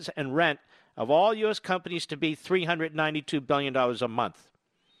expenses, and rent of all U.S. companies to be $392 billion a month.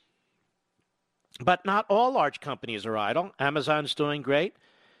 But not all large companies are idle. Amazon's doing great.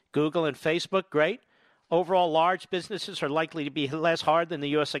 Google and Facebook, great. Overall, large businesses are likely to be less hard than the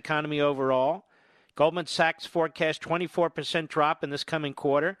U.S. economy overall. Goldman Sachs forecast 24% drop in this coming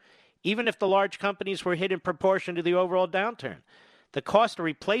quarter, even if the large companies were hit in proportion to the overall downturn. The cost of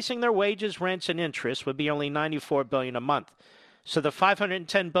replacing their wages, rents, and interest would be only $94 billion a month. So the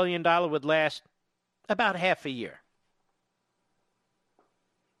 $510 billion would last about half a year.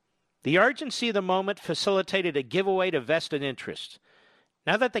 The urgency of the moment facilitated a giveaway to vested interests.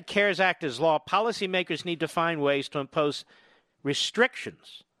 Now that the CARES Act is law, policymakers need to find ways to impose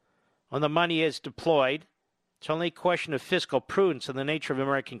restrictions on the money is deployed. It's only a question of fiscal prudence and the nature of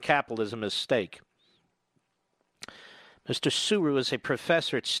American capitalism is at stake. Mr. Suru is a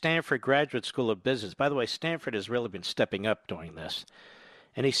professor at Stanford Graduate School of Business. By the way, Stanford has really been stepping up doing this.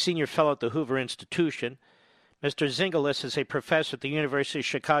 And he's senior fellow at the Hoover Institution. Mr. Zingelis is a professor at the University of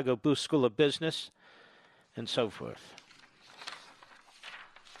Chicago Booth School of Business, and so forth.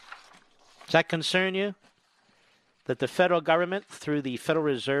 Does that concern you? That the federal government, through the Federal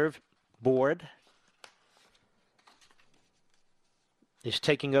Reserve Board, is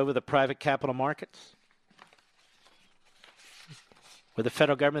taking over the private capital markets? Where the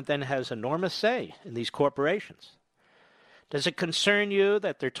federal government then has enormous say in these corporations. Does it concern you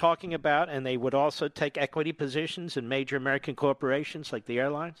that they're talking about, and they would also take equity positions in major American corporations like the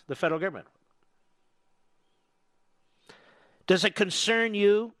airlines, the federal government? Does it concern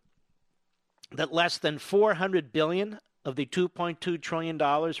you that less than $400 billion of the $2.2 trillion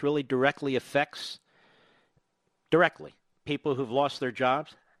really directly affects people who've lost their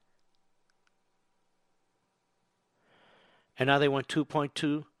jobs? And now they want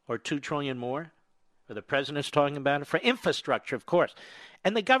 2.2 or 2 trillion more, or the president's talking about it, for infrastructure, of course.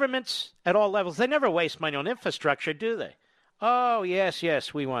 And the governments at all levels, they never waste money on infrastructure, do they? Oh,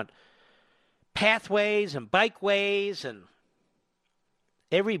 yes, we want pathways and bikeways and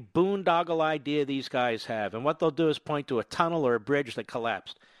every boondoggle idea these guys have. And what they'll do is point to a tunnel or a bridge that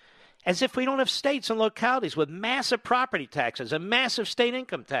collapsed. As if we don't have states and localities with massive property taxes and massive state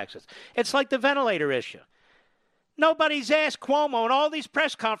income taxes. It's like the ventilator issue. Nobody's asked Cuomo in all these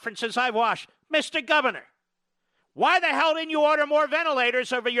press conferences I've watched, Mr. Governor, why the hell didn't you order more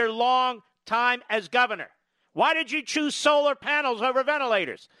ventilators over your long time as governor? Why did you choose solar panels over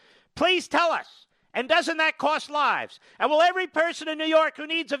ventilators? Please tell us. And doesn't that cost lives? And will every person in New York who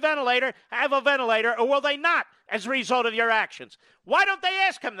needs a ventilator have a ventilator, or will they not as a result of your actions? Why don't they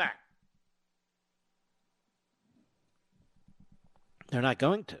ask him that? They're not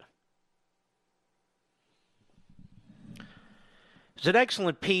going to. It's an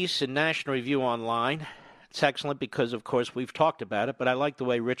excellent piece in National Review Online. It's excellent because, of course, we've talked about it, but I like the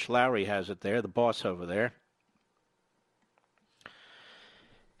way Rich Lowry has it there, the boss over there.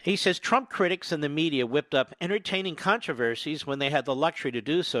 He says Trump critics and the media whipped up entertaining controversies when they had the luxury to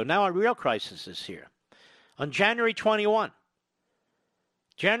do so. Now a real crisis is here. On January 21,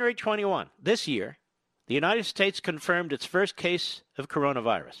 this year, the United States confirmed its first case of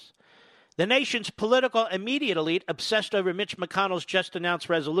coronavirus. The nation's political and media elite obsessed over Mitch McConnell's just-announced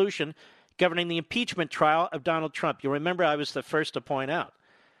resolution governing the impeachment trial of Donald Trump. You'll remember I was the first to point out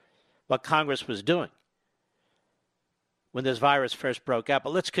what Congress was doing when this virus first broke out.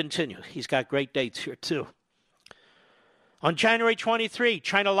 But let's continue. He's got great dates here, too. On January 23,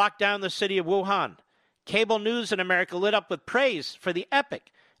 China locked down the city of Wuhan. Cable news in America lit up with praise for the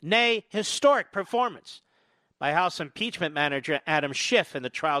epic, nay, historic performance by House impeachment manager Adam Schiff in the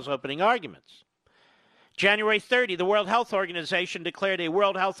trial's opening arguments. January 30, the World Health Organization declared a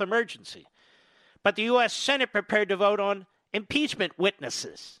world health emergency. But the U.S. Senate prepared to vote on impeachment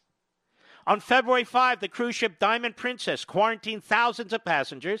witnesses. On February 5, the cruise ship Diamond Princess quarantined thousands of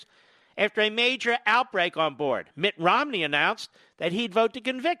passengers after a major outbreak on board. Mitt Romney announced that he'd vote to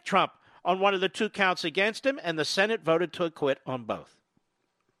convict Trump on one of the 2 counts against him, and the Senate voted to acquit on both.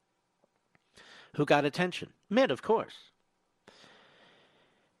 Who got attention? Mitt, of course.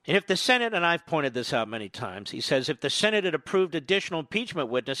 And if the Senate, and I've pointed this out many times, he says if the Senate had approved additional impeachment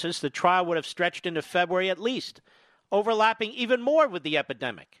witnesses, the trial would have stretched into February at least, overlapping even more with the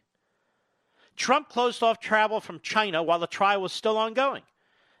epidemic. Trump closed off travel from China while the trial was still ongoing,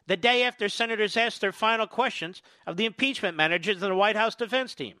 the day after senators asked their final questions of the impeachment managers and the White House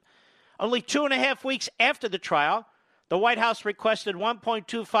defense team. Only 2.5 weeks after the trial, the White House requested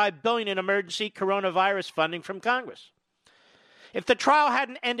 $1.25 billion in emergency coronavirus funding from Congress. If the trial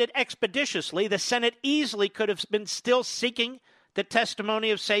hadn't ended expeditiously, the Senate easily could have been still seeking the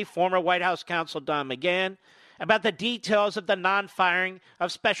testimony of, say, former White House counsel Don McGahn about the details of the non-firing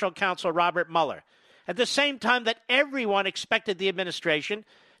of special counsel Robert Mueller, at the same time that everyone expected the administration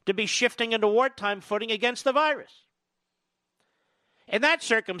to be shifting into wartime footing against the virus. In that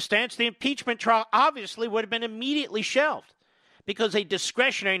circumstance, the impeachment trial obviously would have been immediately shelved because a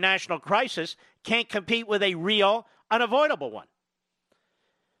discretionary national crisis can't compete with a real, unavoidable one.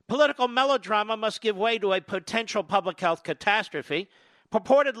 Political melodrama must give way to a potential public health catastrophe.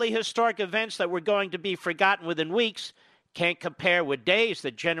 Purportedly historic events that were going to be forgotten within weeks can't compare with days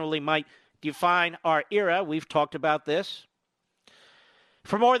that generally might define our era. We've talked about this.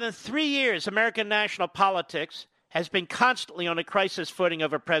 For more than 3 years, American national politics has been constantly on a crisis footing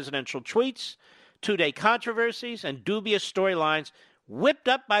over presidential tweets, two-day controversies, and dubious storylines whipped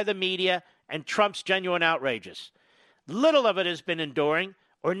up by the media and Trump's genuine outrages. Little of it has been enduring.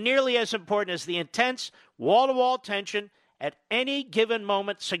 or nearly as important as the intense wall-to-wall tension at any given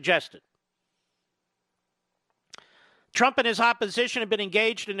moment suggested. Trump and his opposition have been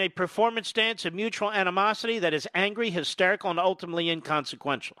engaged in a performance dance of mutual animosity that is angry, hysterical, and ultimately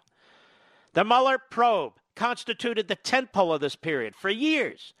inconsequential. The Mueller probe constituted the tentpole of this period. For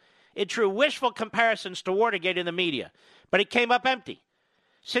years, it drew wishful comparisons to Watergate in the media, but it came up empty,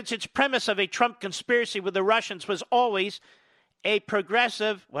 since its premise of a Trump conspiracy with the Russians was always a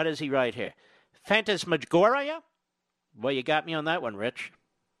progressive, what does he write here, phantasmagoria? Well, you got me on that one, Rich.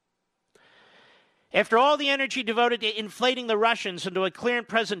 After all the energy devoted to inflating the Russians into a clear and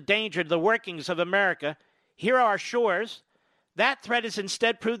present danger to the workings of America, here are our shores, that threat has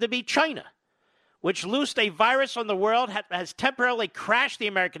instead proved to be China, which loosed a virus on the world, has temporarily crashed the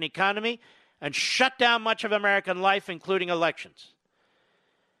American economy, and shut down much of American life, including elections.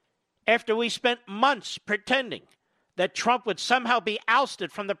 After we spent months pretending that Trump would somehow be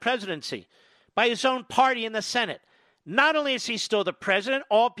ousted from the presidency by his own party in the Senate, not only is he still the president,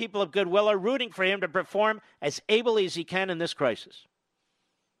 all people of goodwill are rooting for him to perform as ably as he can in this crisis.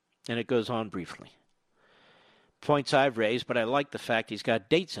 And it goes on briefly. Points I've raised, but I like the fact he's got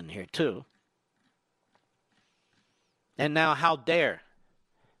dates in here, too. And now, how dare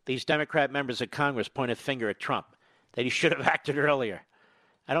these Democrat members of Congress point a finger at Trump, that he should have acted earlier.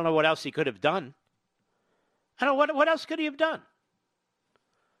 I don't know what else he could have done. I don't know, what else could he have done?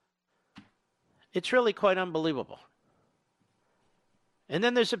 It's really quite unbelievable. And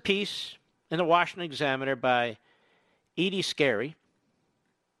then there's a piece in the Washington Examiner by Edie Scarry.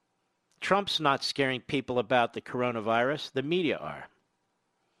 Trump's not scaring people about the coronavirus. The media are.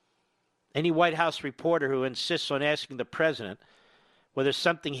 Any White House reporter who insists on asking the president whether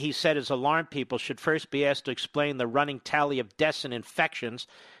something he said has alarmed people should first be asked to explain the running tally of deaths and infections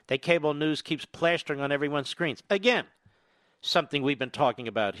that cable news keeps plastering on everyone's screens. Again, something we've been talking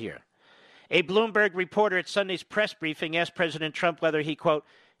about here. A Bloomberg reporter at Sunday's press briefing asked President Trump whether he, quote,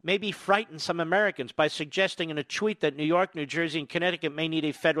 maybe frighten some Americans by suggesting in a tweet that New York, New Jersey, and Connecticut may need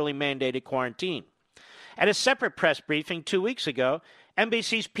a federally mandated quarantine. At a separate press briefing 2 weeks ago,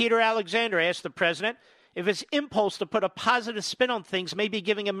 NBC's Peter Alexander asked the president if his impulse to put a positive spin on things may be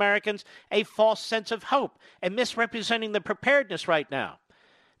giving Americans a false sense of hope and misrepresenting the preparedness right now.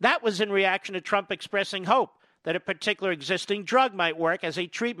 That was in reaction to Trump expressing hope that a particular existing drug might work as a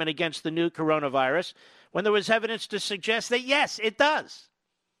treatment against the new coronavirus, when there was evidence to suggest that, yes, it does.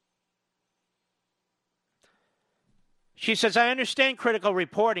 She says, I understand critical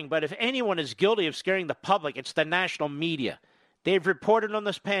reporting, but if anyone is guilty of scaring the public, it's the national media. They've reported on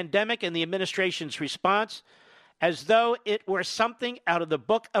this pandemic and the administration's response as though it were something out of the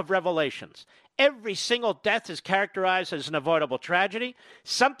book of Revelations. Every single death is characterized as an avoidable tragedy,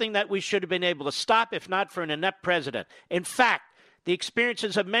 something that we should have been able to stop if not for an inept president. In fact, the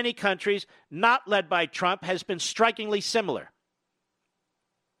experiences of many countries not led by Trump has been strikingly similar.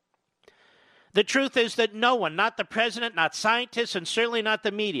 The truth is that no one, not the president, not scientists, and certainly not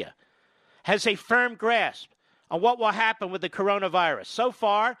the media, has a firm grasp on what will happen with the coronavirus. So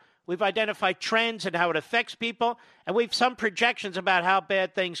far, we've identified trends and how it affects people, and we've some projections about how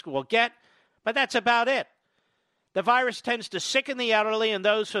bad things will get, but that's about it. The virus tends to sicken the elderly and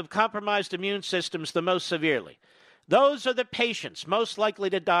those who have compromised immune systems the most severely. Those are the patients most likely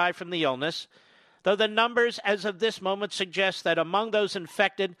to die from the illness, though the numbers as of this moment suggest that among those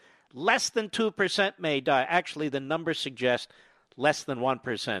infected, less than 2% may die. Actually, the numbers suggest less than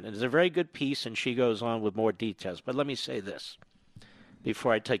 1%. It's a very good piece, and she goes on with more details. But let me say this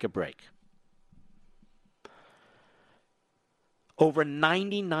before I take a break. Over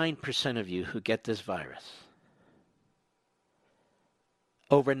 99% of you who get this virus,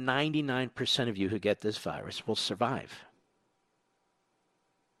 over 99% of you who get this virus will survive.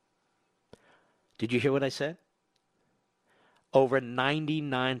 Did you hear what I said? Over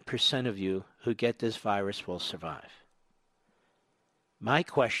 99% of you who get this virus will survive. My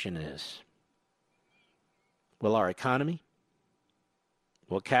question is, will our economy,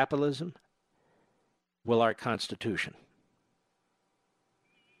 will capitalism, will our Constitution?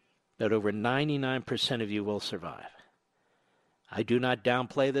 That over 99% of you will survive. I do not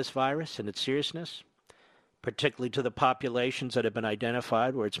downplay this virus and its seriousness, particularly to the populations that have been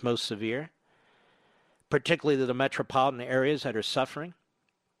identified where it's most severe, particularly to the metropolitan areas that are suffering,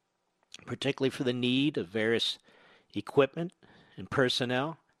 particularly for the need of various equipment and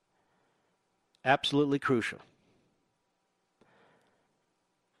personnel. Absolutely crucial.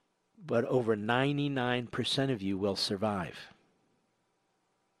 But over 99% of you will survive,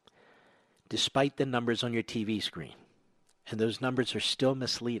 despite the numbers on your TV screen. And those numbers are still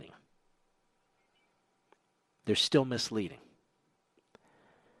misleading. They're still misleading.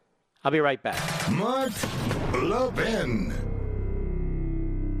 I'll be right back. Mark Levin.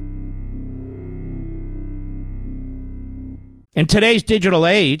 In today's digital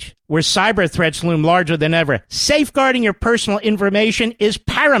age, where cyber threats loom larger than ever, safeguarding your personal information is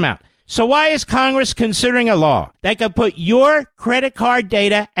paramount. So why is Congress considering a law that could put your credit card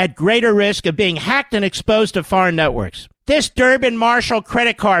data at greater risk of being hacked and exposed to foreign networks? This Durbin-Marshall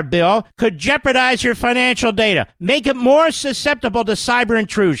credit card bill could jeopardize your financial data, make it more susceptible to cyber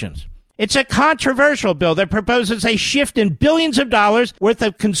intrusions. It's a controversial bill that proposes a shift in billions of dollars worth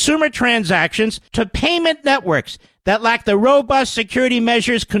of consumer transactions to payment networks that lack the robust security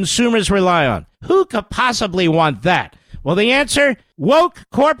measures consumers rely on. Who could possibly want that? Well, the answer? Woke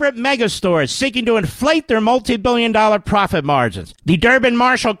corporate megastores seeking to inflate their multi-billion-dollar profit margins. The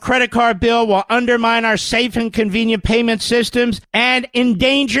Durbin-Marshall credit card bill will undermine our safe and convenient payment systems and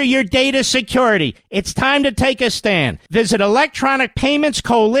endanger your data security. It's time to take a stand. Visit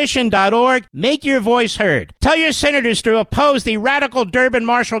electronicpaymentscoalition.org. Make your voice heard. Tell your senators to oppose the radical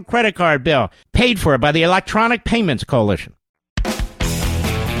Durbin-Marshall credit card bill, paid for by the Electronic Payments Coalition.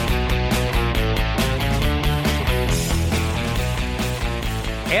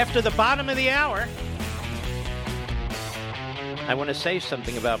 After the bottom of the hour, I want to say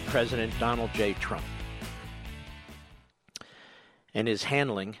something about President Donald J. Trump and his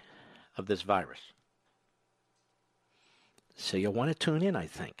handling of this virus. So you'll want to tune in, I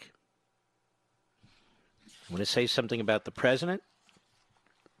think. I want to say something about the president.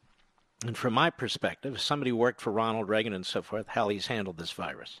 And from my perspective, as somebody who worked for Ronald Reagan and so forth, how he's handled this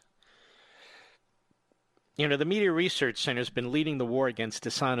virus. You know, the Media Research Center has been leading the war against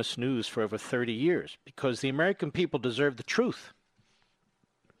dishonest news for over 30 years because the American people deserve the truth.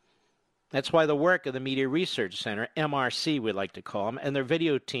 That's why the work of the Media Research Center, MRC we like to call them, and their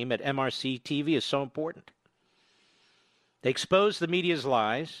video team at MRC TV is so important. They expose the media's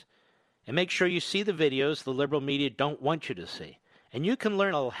lies and make sure you see the videos the liberal media don't want you to see. And you can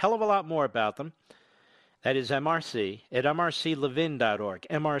learn a hell of a lot more about them. That is MRC at mrclevin.org,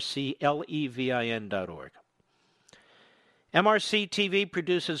 mrclevin.org. MRC TV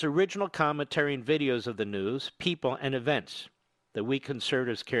produces original commentary and videos of the news, people, and events that we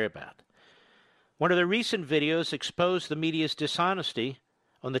conservatives care about. One of the recent videos exposed the media's dishonesty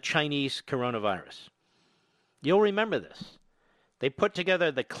on the Chinese coronavirus. You'll remember this. They put together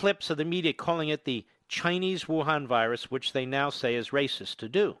the clips of the media calling it the Chinese Wuhan virus, which they now say is racist to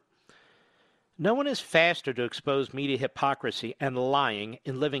do. No one is faster to expose media hypocrisy and lying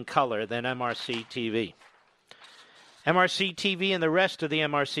in living color than MRC TV. MRC TV and the rest of the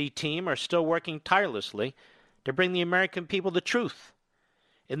MRC team are still working tirelessly to bring the American people the truth.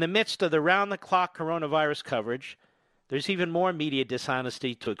 In the midst of the round-the-clock coronavirus coverage, there's even more media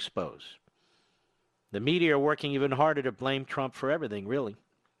dishonesty to expose. The media are working even harder to blame Trump for everything, really.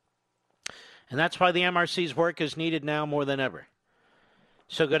 And that's why the MRC's work is needed now more than ever.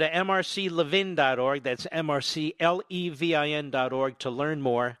 So go to mrclevin.org, that's mrclevin.org to learn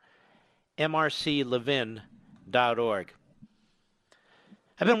more, mrclevin.org.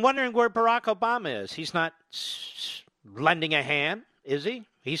 I've been wondering where Barack Obama is. He's not lending a hand, is he?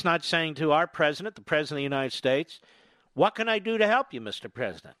 He's not saying to our president, the president of the United States, what can I do to help you, Mr.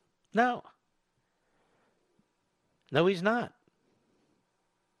 President? No. No, he's not.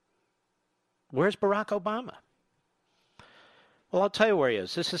 Where's Barack Obama? Well, I'll tell you where he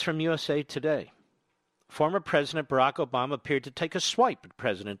is. This is from USA Today. Former President Barack Obama appeared to take a swipe at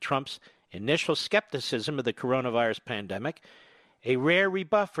President Trump's initial skepticism of the coronavirus pandemic, a rare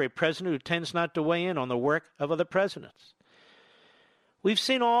rebuff for a president who tends not to weigh in on the work of other presidents. We've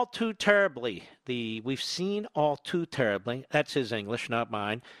seen all too terribly, that's his English, not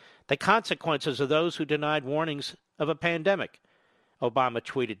mine, the consequences of those who denied warnings of a pandemic, Obama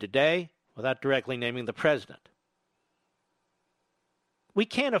tweeted today without directly naming the president. We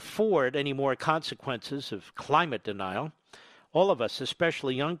can't afford any more consequences of climate denial. All of us,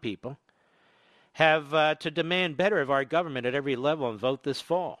 especially young people, have to demand better of our government at every level and vote this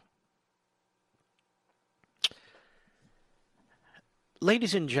fall.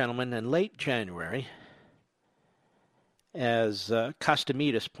 Ladies and gentlemen, in late January, as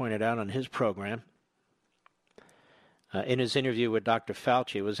Costamidis pointed out on his program, in his interview with Dr.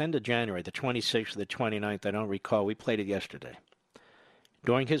 Fauci, it was end of January, the 26th or the 29th, I don't recall. We played it yesterday.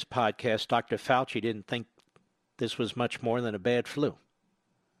 During his podcast, Dr. Fauci didn't think this was much more than a bad flu.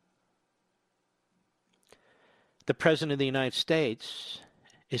 The President of the United States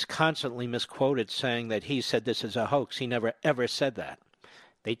is constantly misquoted saying that he said this is a hoax. He never, ever said that.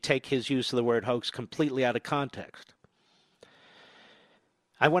 They take his use of the word hoax completely out of context.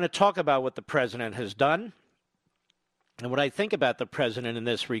 I want to talk about what the President has done And what I think about the president in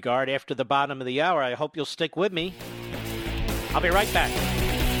this regard after the bottom of the hour, I hope you'll stick with me. I'll be right back.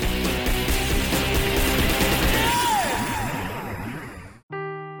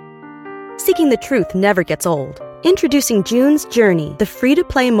 Seeking the truth never gets old. Introducing June's Journey, the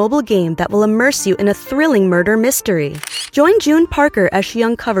free-to-play mobile game that will immerse you in a thrilling murder mystery. Join June Parker as she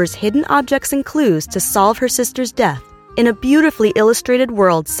uncovers hidden objects and clues to solve her sister's death in a beautifully illustrated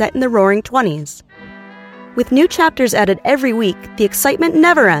world set in the Roaring '20s. With new chapters added every week, the excitement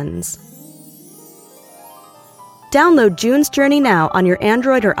never ends. Download June's Journey now on your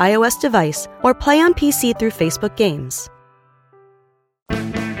Android or iOS device, or play on PC through Facebook Games.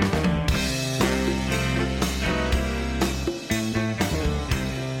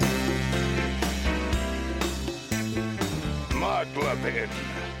 Mark Levin,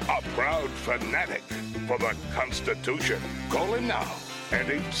 a proud fanatic for the Constitution. Call him now at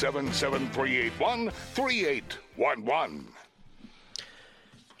 877-381-3811.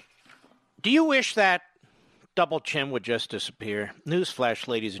 Do you wish that double chin would just disappear? Newsflash,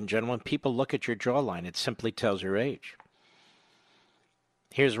 ladies and gentlemen, people look at your jawline. It simply tells your age.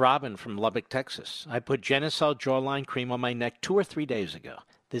 Here's Robin from Lubbock, Texas. I put Genucel jawline cream on my neck 2 or 3 days ago.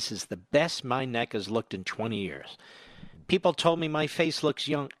 This is the best my neck has looked in 20 years. People told me my face looks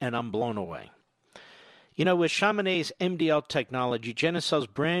young, and I'm blown away. You know, with Chamonix's MDL technology, Genucel's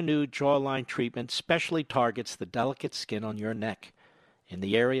brand new jawline treatment specially targets the delicate skin on your neck in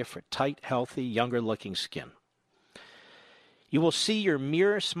the area for tight, healthy, younger-looking skin. You will see your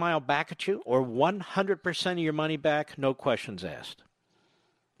mirror smile back at you, or 100% of your money back, no questions asked.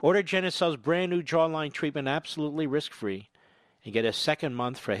 Order Genucel's brand new jawline treatment absolutely risk-free and get a second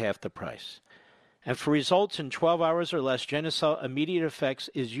month for half the price. And for results in 12 hours or less, Genucel Immediate Effects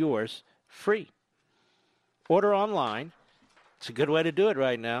is yours free. Order online. It's a good way to do it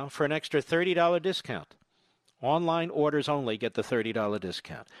right now for an extra $30 discount. Online orders only get the $30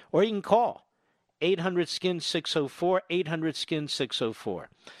 discount. Or you can call 800-SKIN-604, 800-SKIN-604.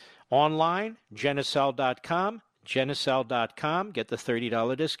 Online, Genucel.com, Genucel.com, get the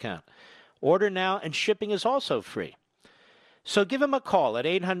 $30 discount. Order now, and shipping is also free. So give them a call at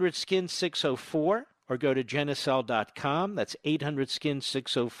 800-SKIN-604 or go to Genucel.com. That's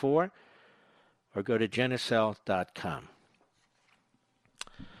 800-SKIN-604 or go to Genucel.com.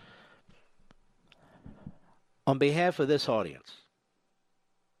 On behalf of this audience,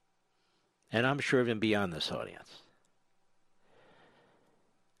 and I'm sure even beyond this audience,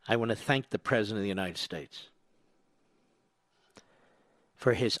 I want to thank the President of the United States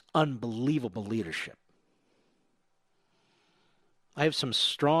for his unbelievable leadership. I have some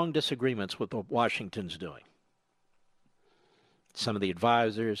strong disagreements with what Washington's doing. Some of the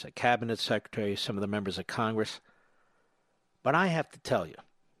advisors, a cabinet secretary, some of the members of Congress. But I have to tell you,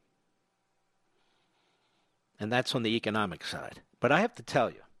 and that's on the economic side, but I have to tell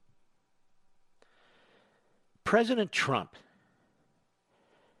you, President Trump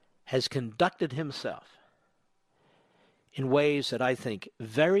has conducted himself in ways that I think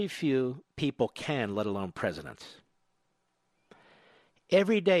very few people can, let alone presidents.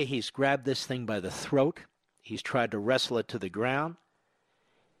 Every day he's grabbed this thing by the throat. He's tried to wrestle it to the ground.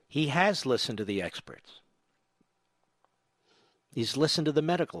 He has listened to the experts. He's listened to the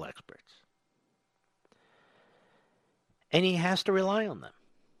medical experts. And he has to rely on them.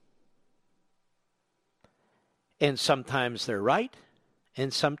 And sometimes they're right,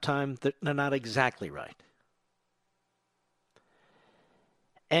 and sometimes they're not exactly right.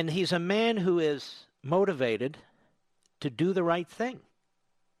 And he's a man who is motivated to do the right thing.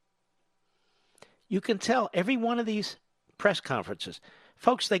 You can tell every one of these press conferences,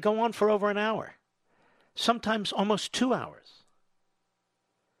 folks, they go on for over an hour, sometimes almost 2 hours.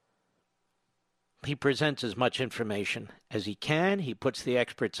 He presents as much information as he can. He puts the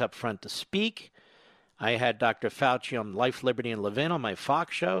experts up front to speak. I had Dr. Fauci on Life, Liberty, and Levin on my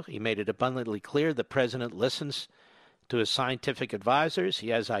Fox show. He made it abundantly clear the president listens to his scientific advisors. He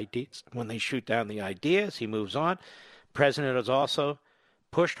has ideas. When they shoot down the ideas, he moves on. The president has also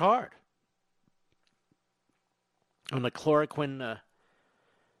pushed hard on the chloroquine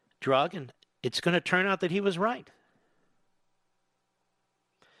drug, and it's going to turn out that he was right.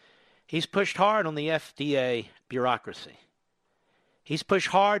 He's pushed hard on the FDA bureaucracy. He's pushed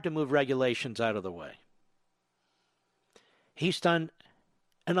hard to move regulations out of the way. He's done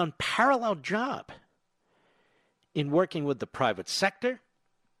an unparalleled job in working with the private sector,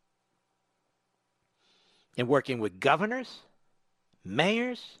 in working with governors,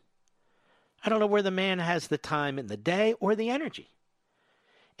 mayors. I don't know where the man has the time in the day or the energy.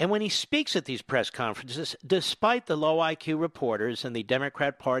 And when he speaks at these press conferences, despite the low IQ reporters and the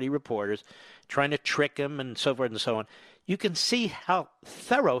Democrat Party reporters trying to trick him and so forth and so on, you can see how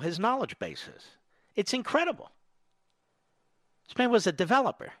thorough his knowledge base is. It's incredible. This man was a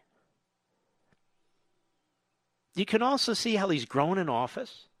developer. You can also see how he's grown in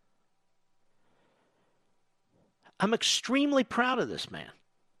office. I'm extremely proud of this man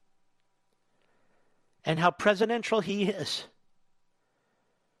and how presidential he is.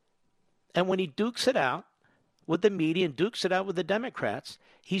 And when he dukes it out with the media and dukes it out with the Democrats,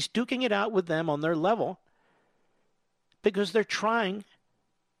 he's duking it out with them on their level because they're trying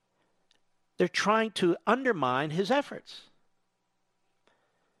to undermine his efforts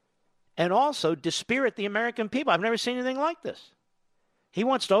and also dispirit the American people. I've never seen anything like this. He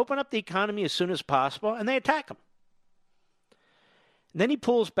wants to open up the economy as soon as possible, and they attack him. And then he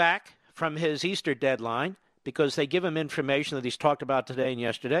pulls back from his Easter deadline because they give him information that he's talked about today and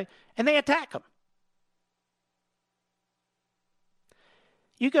yesterday, and they attack him.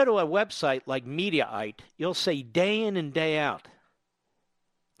 You go to a website like Mediaite, you'll see day in and day out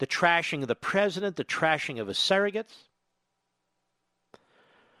the trashing of the president, the trashing of his surrogates.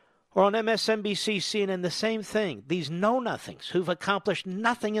 Or on MSNBC, CNN, the same thing. These know-nothings who've accomplished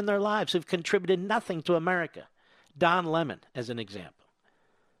nothing in their lives, who've contributed nothing to America. Don Lemon, as an example.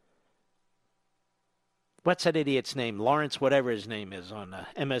 What's that idiot's name? Lawrence, whatever his name is on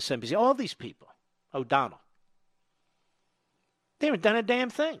MSNBC. All these people. O'Donnell. They haven't done a damn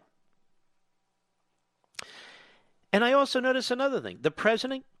thing. And I also notice another thing. The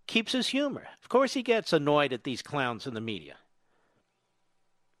president keeps his humor. Of course he gets annoyed at these clowns in the media.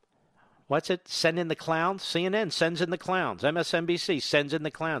 What's it? Send in the clowns? CNN sends in the clowns. MSNBC sends in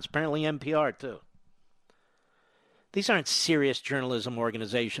the clowns. Apparently NPR too. These aren't serious journalism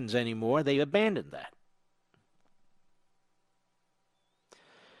organizations anymore. They abandoned that.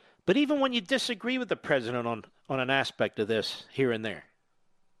 But even when you disagree with the president on an aspect of this here and there,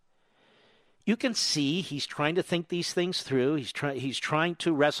 you can see he's trying to think these things through. He's trying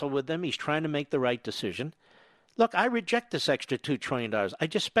to wrestle with them. He's trying to make the right decision. Look, I reject this extra $2 trillion. I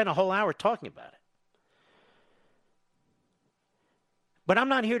just spent a whole hour talking about it. But I'm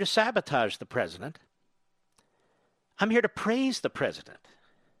not here to sabotage the president. I'm here to praise the president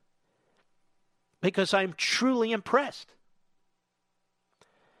because I'm truly impressed.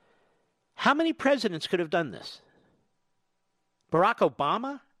 How many presidents could have done this? Barack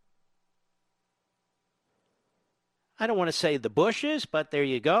Obama? I don't want to say the Bushes, but there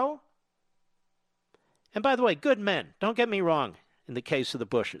you go. And by the way, good men. Don't get me wrong in the case of the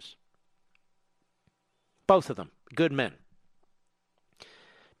Bushes. Both of them, good men.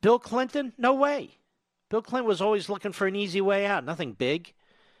 Bill Clinton? No way. Bill Clinton was always looking for an easy way out, nothing big.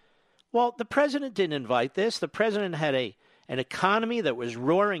 Well, the president didn't invite this. The president had an economy that was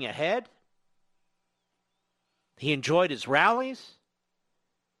roaring ahead. He enjoyed his rallies.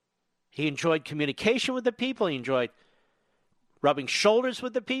 He enjoyed communication with the people. He enjoyed rubbing shoulders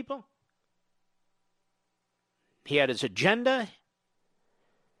with the people. He had his agenda.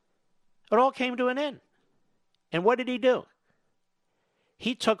 It all came to an end. And what did he do?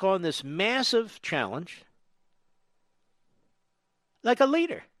 He took on this massive challenge like a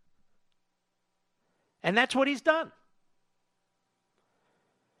leader. And that's what he's done.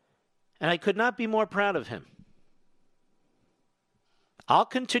 And I could not be more proud of him. I'll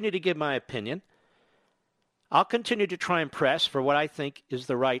continue to give my opinion. I'll continue to try and press for what I think is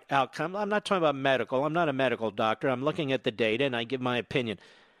the right outcome. I'm not talking about medical. I'm not a medical doctor. I'm looking at the data and I give my opinion.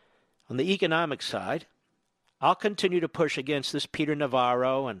 On the economic side, I'll continue to push against this Peter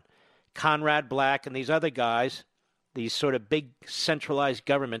Navarro and Conrad Black and these other guys, these sort of big centralized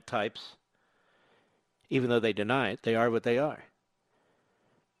government types. Even though they deny it, they are what they are.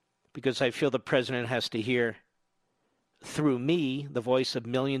 Because I feel the president has to hear through me the voice of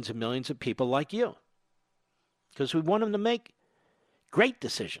millions and millions of people like you. Because we want them to make great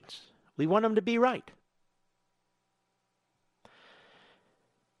decisions. We want them to be right.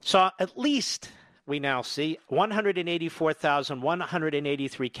 So at least we now see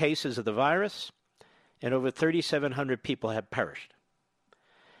 184,183 cases of the virus, and over 3,700 people have perished.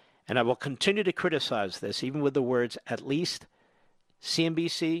 And I will continue to criticize this, even with the words at least.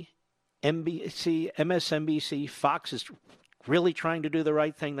 CNBC, NBC, MSNBC, Fox is really trying to do the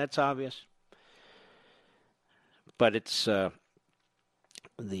right thing. That's obvious. But it's the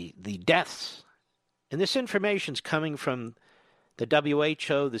deaths. And this information is coming from the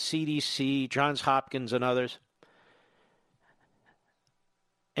WHO, the CDC, Johns Hopkins, and others.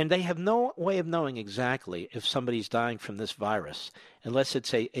 And they have no way of knowing exactly if somebody's dying from this virus, unless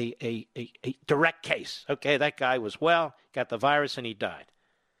it's a direct case. Okay, that guy was well, got the virus, and he died.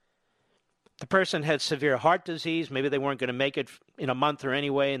 The person had severe heart disease. Maybe they weren't going to make it in a month or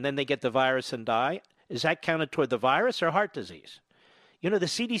anyway, and then they get the virus and die. Is that counted toward the virus or heart disease? You know, the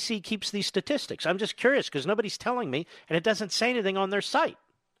CDC keeps these statistics. I'm just curious because nobody's telling me, and it doesn't say anything on their site.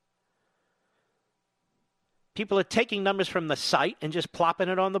 People are taking numbers from the site and just plopping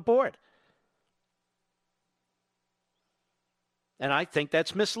it on the board. And I think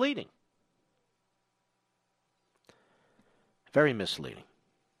that's misleading. Very misleading.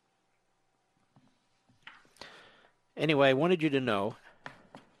 Anyway, I wanted you to know,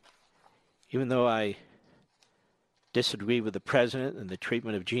 even though I disagree with the president and the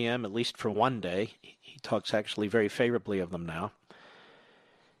treatment of GM, at least for one day, he talks actually very favorably of them now.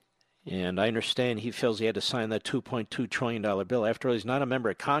 And I understand he feels he had to sign that $2.2 trillion bill. After all, he's not a member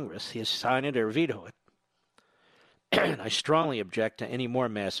of Congress. He has to sign it or veto it. And I strongly object to any more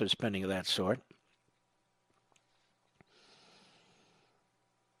massive spending of that sort.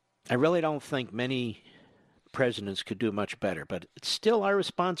 I really don't think many presidents could do much better, but it's still our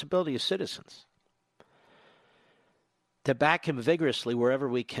responsibility as citizens to back him vigorously wherever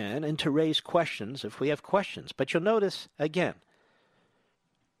we can and to raise questions if we have questions. But you'll notice, again,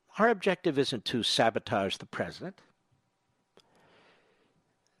 our objective isn't to sabotage the president.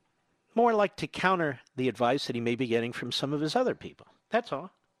 More like to counter the advice that he may be getting from some of his other people. That's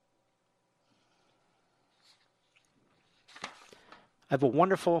all. I have a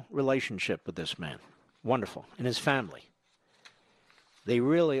wonderful relationship with this man. Wonderful. And his family. They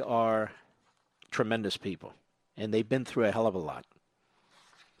really are tremendous people. And they've been through a hell of a lot.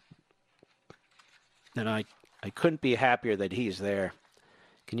 And I couldn't be happier that he's there.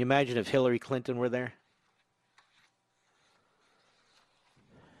 Can you imagine if Hillary Clinton were there?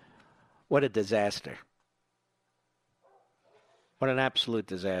 What a disaster. What an absolute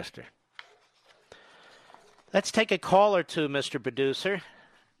disaster. Let's take a call or two, Mr. Producer.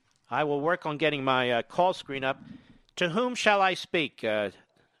 I will work on getting my call screen up. To whom shall I speak,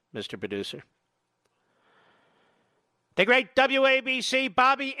 Mr. Producer? The great WABC,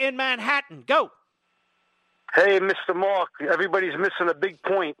 Bobby in Manhattan. Go. Hey, Mr. Mark, everybody's missing a big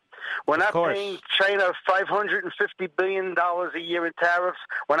point. We're not paying China $550 billion a year in tariffs.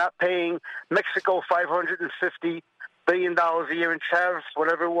 We're not paying Mexico $550 billion a year in tariffs,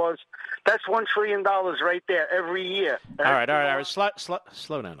 whatever it was. That's $1 trillion right there every year. All right.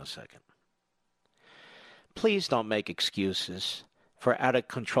 Slow down a second. Please don't make excuses for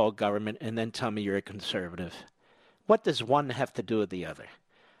out-of-control government and then tell me you're a conservative. What does one have to do with the other?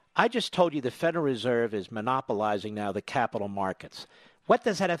 I just told you the Federal Reserve is monopolizing now the capital markets. What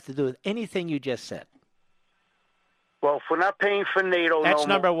does that have to do with anything you just said? Well, if we're not paying for NATO, that's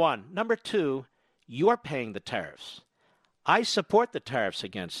number one. Number two, you're paying the tariffs. I support the tariffs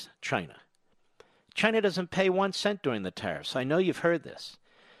against China. China doesn't pay 1 cent during the tariffs. I know you've heard this.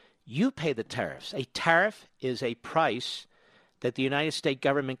 You pay the tariffs. A tariff is a price that the United States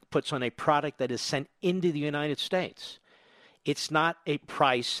government puts on a product that is sent into the United States. It's not a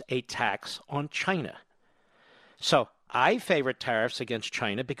price, a tax on China. So I favor tariffs against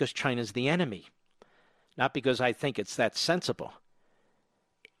China because China's the enemy, not because I think it's that sensible.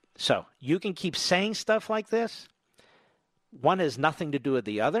 So you can keep saying stuff like this. One has nothing to do with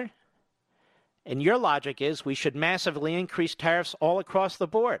the other. And your logic is we should massively increase tariffs all across the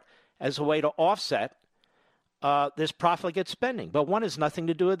board as a way to offset this profligate spending. But one has nothing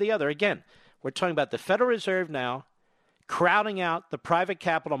to do with the other. Again, we're talking about the Federal Reserve now crowding out the private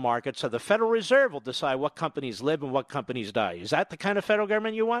capital market so the Federal Reserve will decide what companies live and what companies die. Is that the kind of federal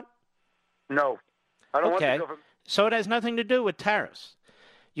government you want? No. I don't want the government. So it has nothing to do with tariffs.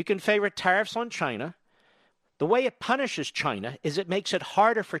 You can favor tariffs on China. The way it punishes China is it makes it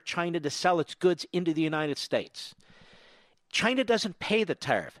harder for China to sell its goods into the United States. China doesn't pay the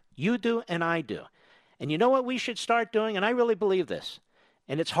tariff. You do and I do. And you know what we should start doing? And I really believe this.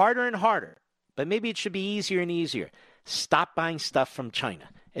 And it's harder and harder. But maybe it should be easier and easier. Stop buying stuff from China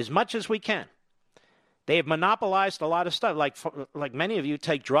as much as we can. They have monopolized a lot of stuff. Like many of you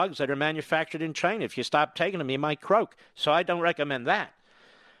take drugs that are manufactured in China. If you stop taking them, you might croak. So I don't recommend that.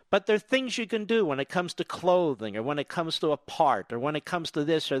 But there are things you can do when it comes to clothing or when it comes to a part or when it comes to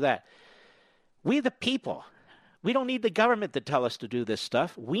this or that. We the people, we don't need the government to tell us to do this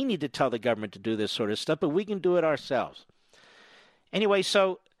stuff. We need to tell the government to do this sort of stuff, but we can do it ourselves. Anyway,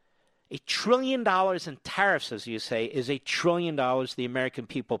 so $1 trillion in tariffs, as you say, is $1 trillion the American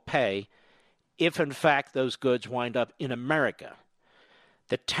people pay if, in fact, those goods wind up in America.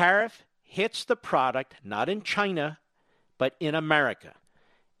 The tariff hits the product, not in China, but in America.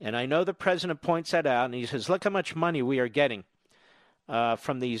 And I know the president points that out, and he says, look how much money we are getting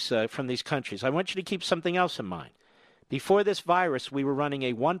from these countries. I want you to keep something else in mind, Before this virus, we were running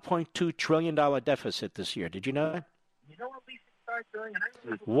a $1.2 trillion deficit this year. Did you know that? You know what we should start doing?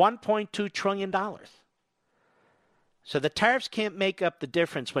 $1.2 trillion. So the tariffs can't make up the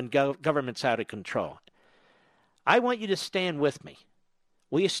difference when government's out of control. I want you to stand with me.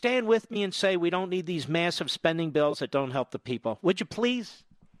 Will you stand with me and say we don't need these massive spending bills that don't help the people? Would you please?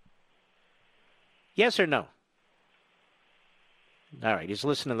 Yes or no? All right, he's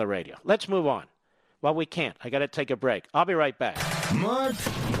listening to the radio. Let's move on. Well, we can't. I got to take a break. I'll be right back. Mark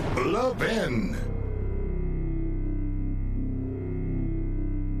Levin.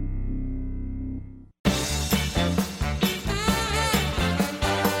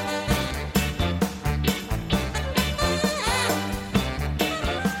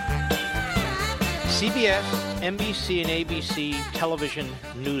 CBS, NBC, and ABC television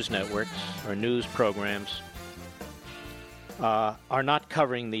news networks, or news programs, are not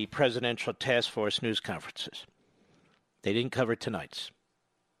covering the presidential task force news conferences. They didn't cover tonight's.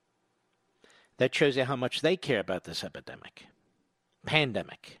 That shows you how much they care about this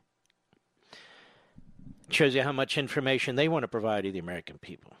pandemic. It shows you how much information they want to provide to the American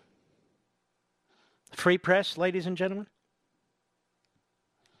people. Free press, ladies and gentlemen.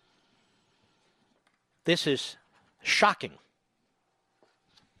 This is shocking.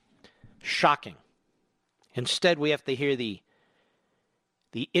 Shocking. Instead, we have to hear the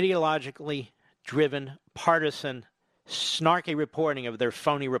ideologically driven, partisan, snarky reporting of their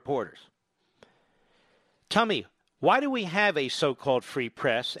phony reporters. Tell me, why do we have a so-called free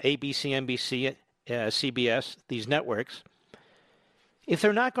press, ABC, NBC, CBS, these networks, if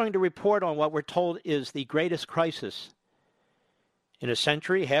they're not going to report on what we're told is the greatest crisis in a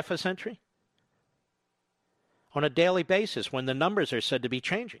century, half a century? On a daily basis when the numbers are said to be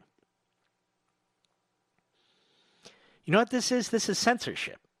changing. You know what this is? This is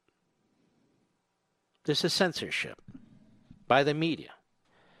censorship. This is censorship by the media,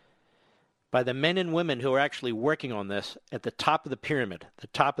 by the men and women who are actually working on this at the top of the pyramid, the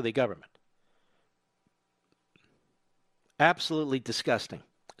top of the government. Absolutely disgusting.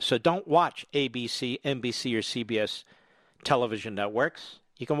 So don't watch ABC, NBC, or CBS television networks.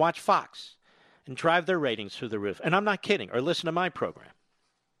 You can watch Fox and drive their ratings through the roof. And I'm not kidding. Or listen to my program.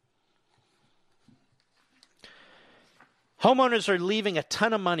 Homeowners are leaving a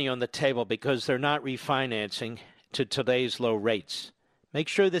ton of money on the table because they're not refinancing to today's low rates. Make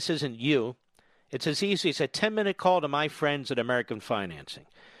sure this isn't you. It's as easy as a 10-minute call to my friends at American Financing.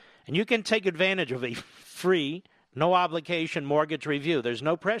 And you can take advantage of a free, no-obligation mortgage review. There's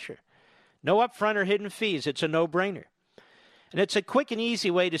no pressure. No upfront or hidden fees. It's a no-brainer. And it's a quick and easy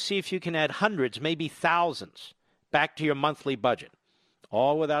way to see if you can add hundreds, maybe thousands, back to your monthly budget,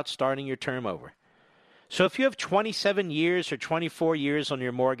 all without starting your term over. So if you have 27 years or 24 years on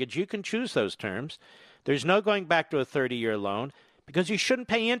your mortgage, you can choose those terms. There's no going back to a 30-year loan because you shouldn't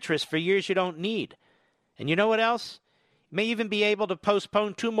pay interest for years you don't need. And you know what else? You may even be able to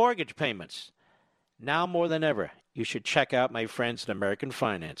postpone 2 mortgage payments. Now more than ever, you should check out my friends at American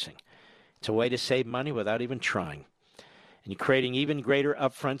Financing. It's a way to save money without even trying. And you're creating even greater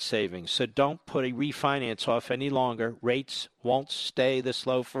upfront savings. So don't put a refinance off any longer. Rates won't stay this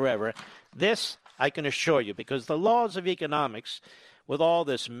low forever. This, I can assure you, because the laws of economics, with all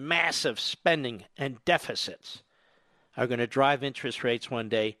this massive spending and deficits, are going to drive interest rates one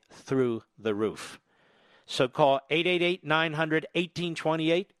day through the roof. So call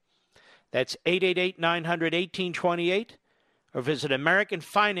 888-900-1828. That's 888-900-1828. Or visit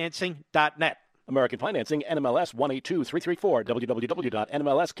AmericanFinancing.net. American Financing, NMLS 182334,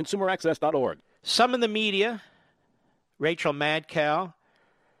 www.nmlsconsumeraccess.org. Some in the media, Rachel Madcow,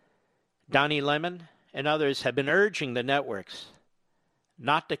 Donnie Lemon, and others have been urging the networks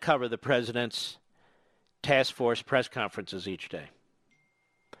not to cover the president's task force press conferences each day.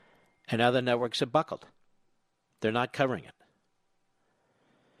 And other networks have buckled. They're not covering it.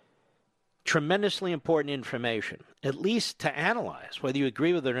 Tremendously important information, at least to analyze, whether you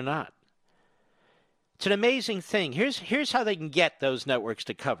agree with it or not. It's an amazing thing. Here's how they can get those networks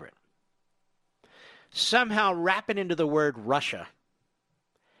to cover it. Somehow wrap it into the word Russia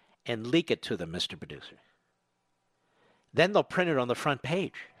and leak it to them, Mr. Producer. Then they'll print it on the front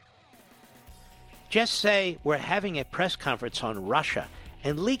page. Just say we're having a press conference on Russia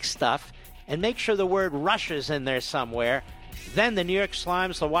and leak stuff and make sure the word Russia's in there somewhere. Then the New York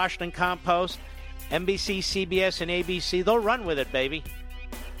Slimes, the Washington Compost, NBC, CBS, and ABC, they'll run with it, baby.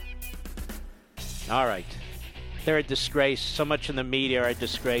 All right. They're a disgrace. So much in the media are a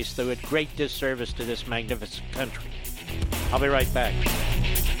disgrace. They're a great disservice to this magnificent country. I'll be right back.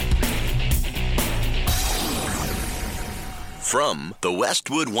 From the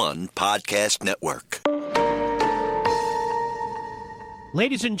Westwood One Podcast Network.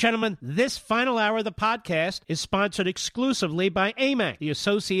 Ladies and gentlemen, this final hour of the podcast is sponsored exclusively by AMAC, the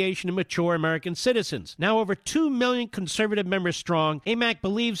Association of Mature American Citizens. Now over 2 million conservative members strong, AMAC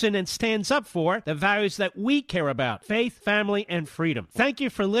believes in and stands up for the values that we care about: faith, family, and freedom. Thank you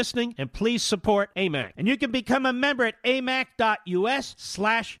for listening, and please support AMAC. And you can become a member at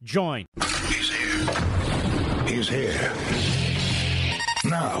amac.us/join. He's here.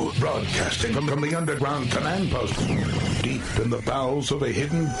 Now, broadcasting from the underground command post, deep in the bowels of a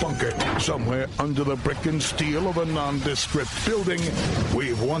hidden bunker, somewhere under the brick and steel of a nondescript building,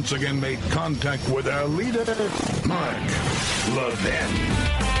 we've once again made contact with our leader, Mark Levin.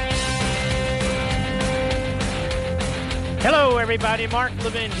 Hello, everybody. Mark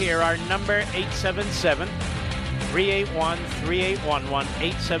Levin here. Our number, 877-381-3811,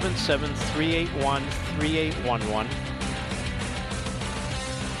 877-381-3811.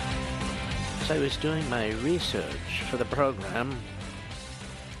 I was doing my research for the program,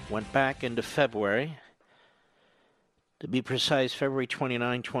 went back into February, to be precise, February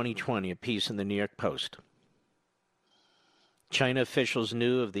 29, 2020, a piece in the New York Post. China officials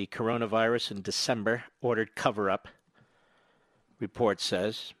knew of the coronavirus in December, ordered cover-up, report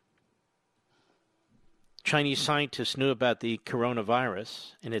says. Chinese scientists knew about the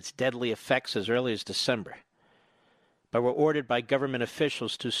coronavirus and its deadly effects as early as December, but were ordered by government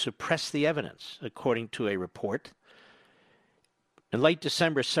officials to suppress the evidence, according to a report. In late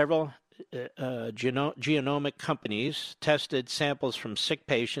December, several genomic companies tested samples from sick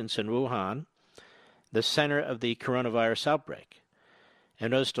patients in Wuhan, the center of the coronavirus outbreak,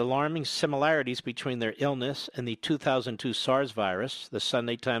 and noticed alarming similarities between their illness and the 2002 SARS virus, the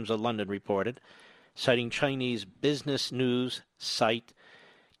Sunday Times of London reported, citing Chinese business news site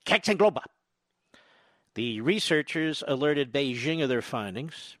Caixin Global. The researchers alerted Beijing of their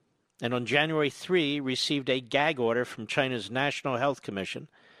findings, and on January 3 received a gag order from China's National Health Commission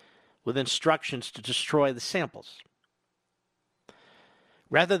with instructions to destroy the samples.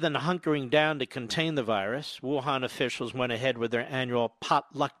 Rather than hunkering down to contain the virus, Wuhan officials went ahead with their annual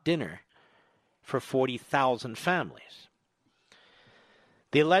potluck dinner for 40,000 families.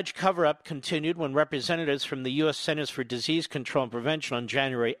 The alleged cover-up continued when representatives from the U.S. Centers for Disease Control and Prevention on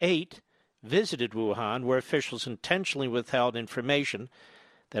January 8 visited Wuhan, where officials intentionally withheld information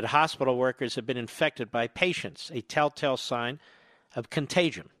that hospital workers had been infected by patients, a telltale sign of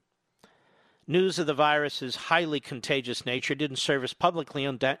contagion. News of the virus's highly contagious nature didn't surface publicly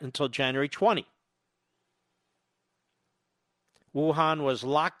until January 20. Wuhan was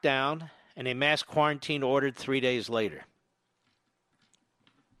locked down and a mass quarantine ordered 3 days later.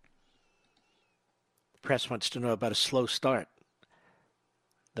 The press wants to know about a slow start.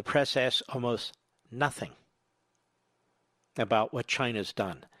 The press asks almost nothing about what China's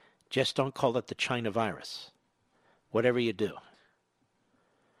done. Just don't call it the China virus, whatever you do.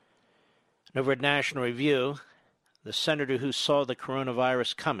 And over at National Review, the senator who saw the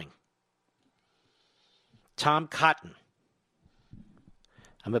coronavirus coming, Tom Cotton.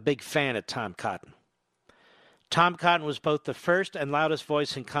 I'm a big fan of Tom Cotton. Tom Cotton was both the first and loudest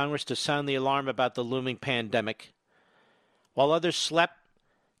voice in Congress to sound the alarm about the looming pandemic. While others slept,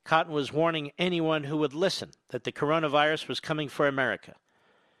 Cotton was warning anyone who would listen that the coronavirus was coming for America.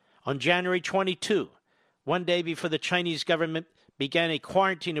 On January 22, one day before the Chinese government began a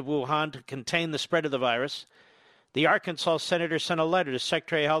quarantine of Wuhan to contain the spread of the virus, the Arkansas senator sent a letter to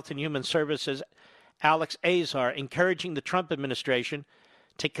Secretary of Health and Human Services Alex Azar encouraging the Trump administration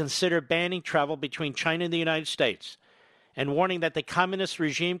to consider banning travel between China and the United States and warning that the communist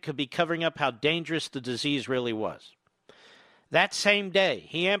regime could be covering up how dangerous the disease really was. That same day,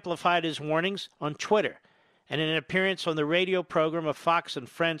 he amplified his warnings on Twitter and in an appearance on the radio program of Fox and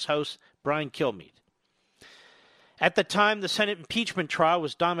Friends host Brian Kilmeade. At the time, the Senate impeachment trial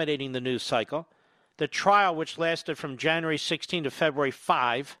was dominating the news cycle. The trial, which lasted from January 16 to February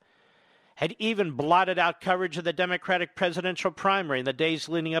 5, had even blotted out coverage of the Democratic presidential primary in the days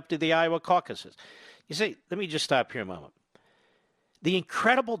leading up to the Iowa caucuses. You see, let me just stop here a moment. The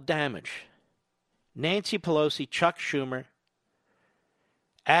incredible damage Nancy Pelosi, Chuck Schumer,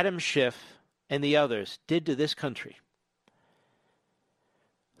 Adam Schiff, and the others did to this country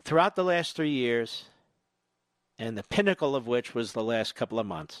throughout the last 3 years, and the pinnacle of which was the last couple of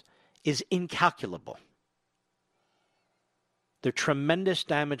months, is incalculable. The tremendous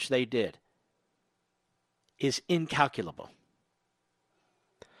damage they did is incalculable.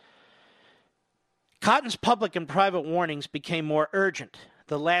 Cotton's public and private warnings became more urgent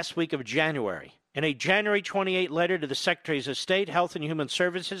the last week of January in a January 28 letter to the Secretaries of State, Health and Human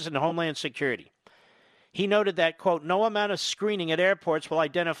Services, and Homeland Security. He noted that, quote, no amount of screening at airports will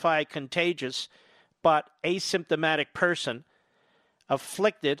identify a contagious but asymptomatic person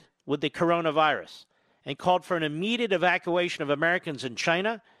afflicted with the coronavirus and called for an immediate evacuation of Americans in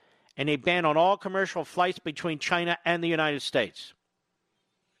China and a ban on all commercial flights between China and the United States.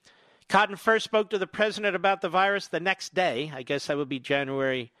 Cotton first spoke to the president about the virus the next day. I guess that would be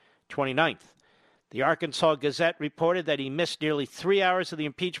January 29th. The Arkansas Gazette reported that he missed nearly 3 hours of the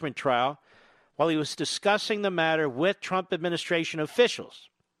impeachment trial while he was discussing the matter with Trump administration officials.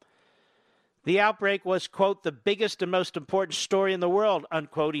 The outbreak was, quote, the biggest and most important story in the world,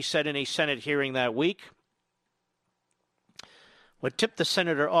 unquote, he said in a Senate hearing that week. What tipped the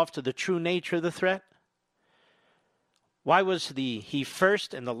senator off to the true nature of the threat? Why was he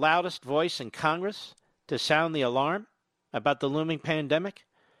first and the loudest voice in Congress to sound the alarm about the looming pandemic?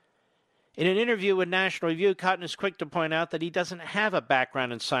 In an interview with National Review, Cotton is quick to point out that he doesn't have a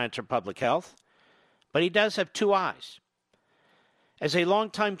background in science or public health, but he does have two eyes. As a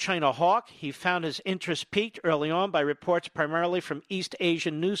longtime China hawk, he found his interest piqued early on by reports primarily from East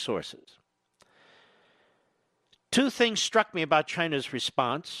Asian news sources. Two things struck me about China's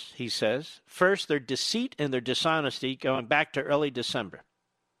response, he says. First, their deceit and their dishonesty going back to early December.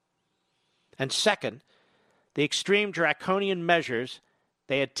 And second, the extreme draconian measures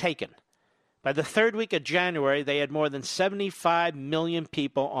they had taken. By the third week of January, they had more than 75 million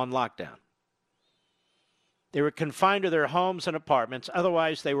people on lockdown. They were confined to their homes and apartments.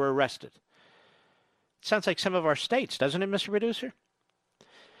 Otherwise, they were arrested. It sounds like some of our states, doesn't it, Mr. Producer?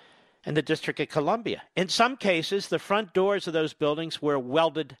 And the District of Columbia. In some cases, the front doors of those buildings were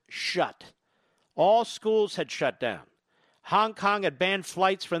welded shut. All schools had shut down. Hong Kong had banned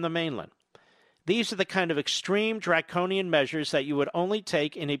flights from the mainland. These are the kind of extreme draconian measures that you would only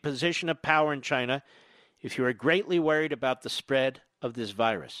take in a position of power in China if you were greatly worried about the spread of this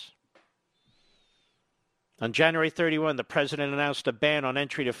virus. On January 31, the president announced a ban on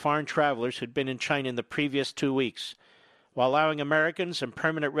entry to foreign travelers who'd been in China in the previous 2 weeks, while allowing Americans and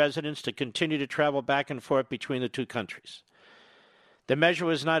permanent residents to continue to travel back and forth between the two countries. The measure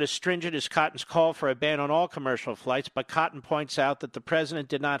was not as stringent as Cotton's call for a ban on all commercial flights, but Cotton points out that the president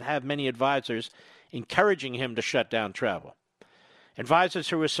did not have many advisors encouraging him to shut down travel. Advisors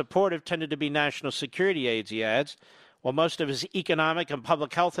who were supportive tended to be national security aides, he adds, while most of his economic and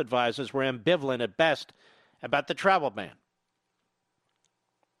public health advisors were ambivalent at best about the travel ban.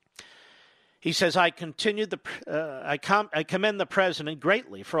 He says, I commend the president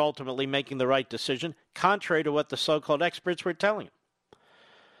greatly for ultimately making the right decision, contrary to what the so-called experts were telling him.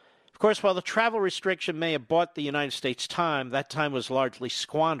 Of course, while the travel restriction may have bought the United States time, that time was largely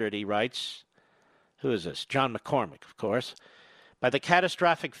squandered, he writes. Who is this? John McCormick, of course. By the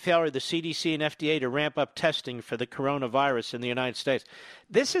catastrophic failure of the CDC and FDA to ramp up testing for the coronavirus in the United States.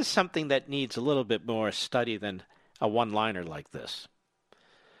 This is something that needs a little bit more study than a one-liner like this.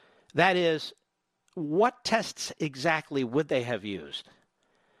 That is, what tests exactly would they have used?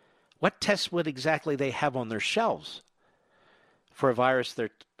 What tests would exactly they have on their shelves for a virus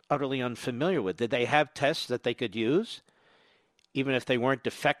they're utterly unfamiliar with? Did they have tests that they could use, even if they weren't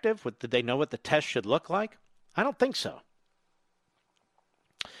defective? Did they know what the test should look like? I don't think so.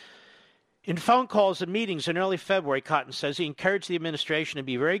 In phone calls and meetings in early February, Cotton says he encouraged the administration to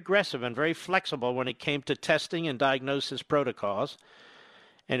be very aggressive and very flexible when it came to testing and diagnosis protocols.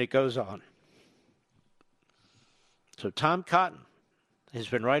 And it goes on. So Tom Cotton has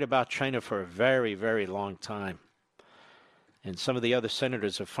been right about China for a very, very long time. And some of the other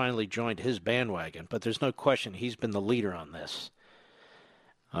senators have finally joined his bandwagon. But there's no question he's been the leader on this.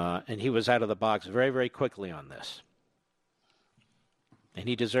 And he was out of the box very, very quickly on this. And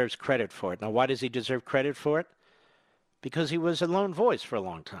he deserves credit for it. Now, why does he deserve credit for it? Because he was a lone voice for a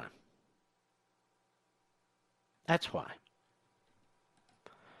long time. That's why.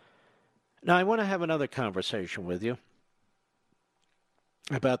 Now, I want to have another conversation with you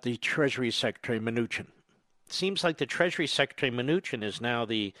about the Treasury Secretary Mnuchin. It seems like the Treasury Secretary Mnuchin is now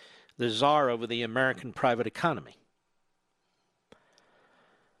the czar over the American private economy.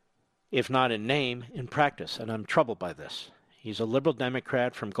 If not in name, in practice, and I'm troubled by this. He's a liberal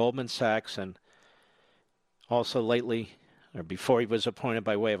Democrat from Goldman Sachs and also lately, or before he was appointed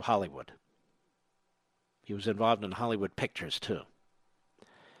by way of Hollywood. He was involved in Hollywood pictures, too.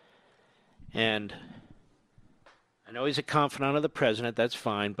 And I know he's a confidant of the president, that's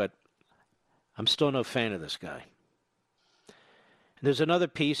fine, but I'm still no fan of this guy. And there's another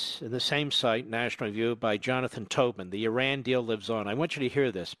piece in the same site, National Review, by Jonathan Tobin, The Iran Deal Lives On. I want you to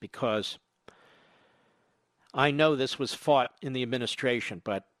hear this because I know this was fought in the administration,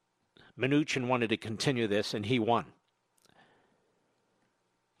 but Mnuchin wanted to continue this, and he won.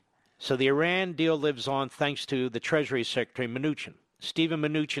 So the Iran deal lives on thanks to the Treasury Secretary Mnuchin. Stephen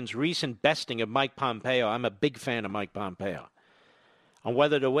Mnuchin's recent besting of Mike Pompeo. I'm a big fan of Mike Pompeo. on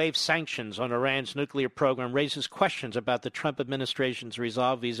whether to waive sanctions on Iran's nuclear program raises questions about the Trump administration's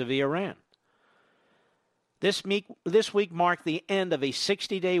resolve vis-a-vis Iran. This week marked the end of a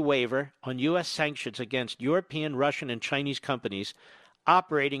 60-day waiver on U.S. sanctions against European, Russian, and Chinese companies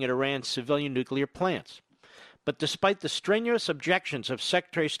operating at Iran's civilian nuclear plants. But despite the strenuous objections of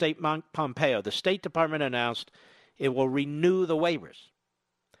Secretary of State Pompeo, the State Department announced it will renew the waivers.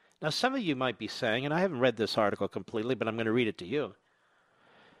 Now, some of you might be saying, and I haven't read this article completely, but I'm going to read it to you.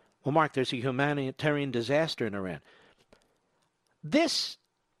 Well, Mark, there's a humanitarian disaster in Iran. These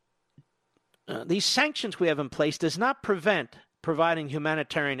sanctions we have in place does not prevent providing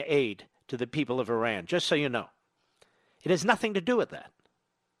humanitarian aid to the people of Iran, just so you know. It has nothing to do with that.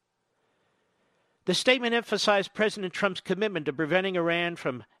 The statement emphasized President Trump's commitment to preventing Iran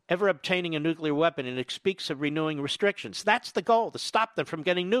from ever obtaining a nuclear weapon, and it speaks of renewing restrictions. That's the goal, to stop them from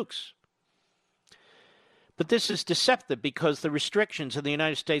getting nukes. But this is deceptive because the restrictions in the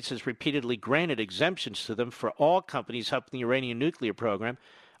United States has repeatedly granted exemptions to them for all companies helping the Iranian nuclear program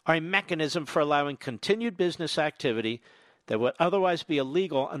are a mechanism for allowing continued business activity that would otherwise be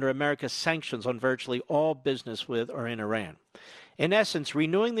illegal under America's sanctions on virtually all business with or in Iran. In essence,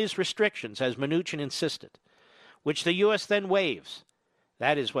 renewing these restrictions, as Mnuchin insisted, which the U.S. then waives,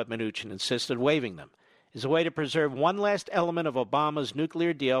 that is what Mnuchin insisted, waiving them, is a way to preserve one last element of Obama's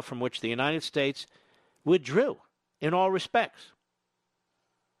nuclear deal from which the United States withdrew in all respects.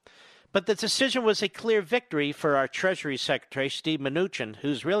 But the decision was a clear victory for our Treasury Secretary, Steve Mnuchin,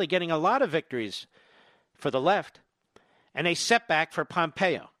 who's really getting a lot of victories for the left, and a setback for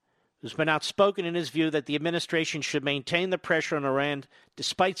Pompeo, who's been outspoken in his view that the administration should maintain the pressure on Iran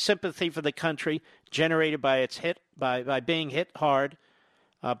despite sympathy for the country generated by its being hit hard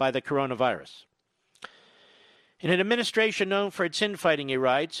by the coronavirus. In an administration known for its infighting, he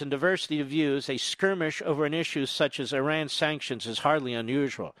writes, and diversity of views, a skirmish over an issue such as Iran sanctions is hardly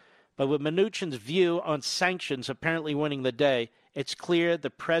unusual. But with Mnuchin's view on sanctions apparently winning the day, it's clear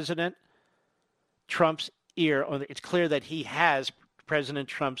that it's clear that he has President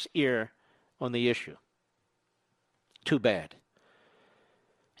Trump's ear on the issue. Too bad.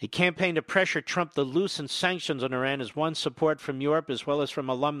 A campaign to pressure Trump to loosen sanctions on Iran has won support from Europe as well as from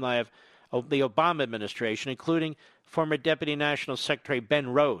alumni of the Obama administration, including former Deputy National Secretary Ben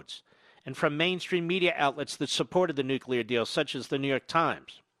Rhodes, and from mainstream media outlets that supported the nuclear deal, such as the New York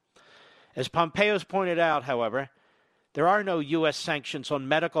Times. As Pompeo's pointed out, however, there are no U.S. sanctions on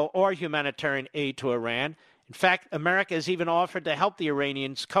medical or humanitarian aid to Iran. In fact, America has even offered to help the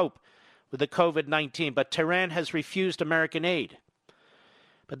Iranians cope with the COVID-19, but Tehran has refused American aid.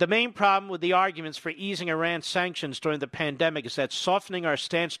 But the main problem with the arguments for easing Iran's sanctions during the pandemic is that softening our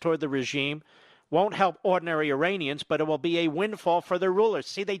stance toward the regime won't help ordinary Iranians, but it will be a windfall for their rulers.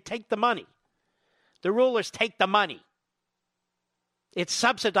 See, they take the money. The rulers take the money. It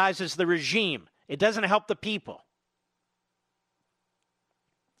subsidizes the regime. It doesn't help the people.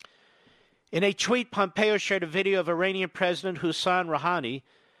 In a tweet, Pompeo shared a video of Iranian President Hassan Rouhani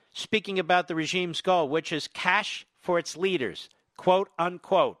speaking about the regime's goal, which is cash for its leaders, quote,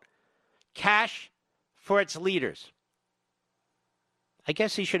 unquote. Cash for its leaders. I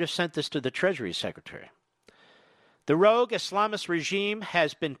guess he should have sent this to the Treasury Secretary. The rogue Islamist regime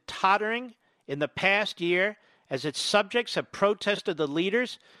has been tottering in the past year as its subjects have protested the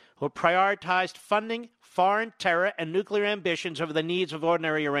leaders who prioritized funding foreign terror and nuclear ambitions over the needs of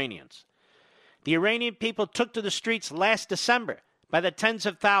ordinary Iranians. The Iranian people took to the streets last December by the tens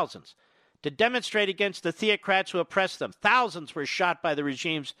of thousands to demonstrate against the theocrats who oppressed them. Thousands were shot by the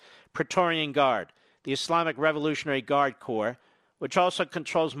regime's Praetorian Guard, the Islamic Revolutionary Guard Corps, which also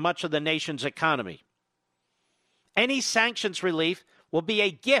controls much of the nation's economy. Any sanctions relief will be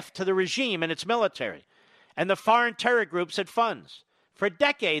a gift to the regime and its military, and the foreign terror groups it funds. For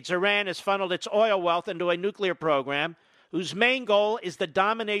decades, Iran has funneled its oil wealth into a nuclear program whose main goal is the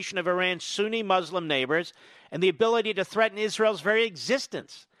domination of Iran's Sunni Muslim neighbors and the ability to threaten Israel's very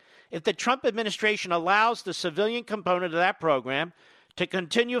existence. If the Trump administration allows the civilian component of that program to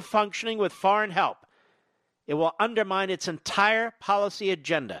continue functioning with foreign help, it will undermine its entire policy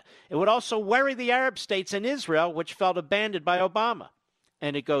agenda. It would also worry the Arab states and Israel, which felt abandoned by Obama.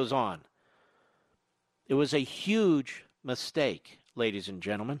 And it goes on. It was a huge mistake, ladies and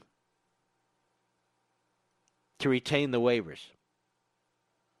gentlemen, to retain the waivers.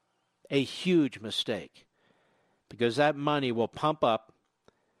 A huge mistake. Because that money will pump up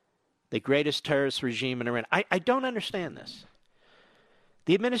the greatest terrorist regime in Iran. I don't understand this.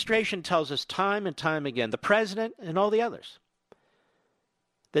 The administration tells us time and time again, the president and all the others,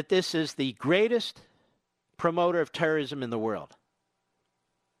 that this is the greatest promoter of terrorism in the world.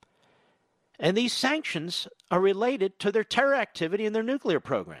 And these sanctions are related to their terror activity and their nuclear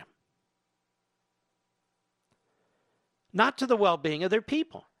program, not to the well-being of their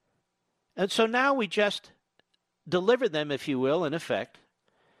people. And so now we just deliver them, if you will, in effect,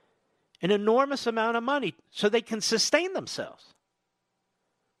 an enormous amount of money so they can sustain themselves.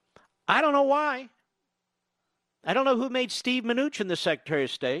 I don't know why. I don't know who made Steve Mnuchin the Secretary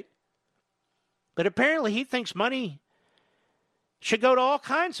of State, but apparently he thinks money should go to all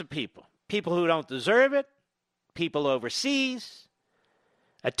kinds of people. People who don't deserve it, people overseas,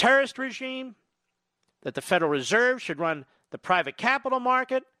 a terrorist regime, that the Federal Reserve should run the private capital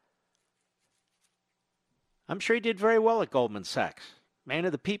market. I'm sure he did very well at Goldman Sachs. Man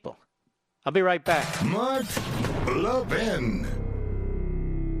of the people. I'll be right back. Mark Levin.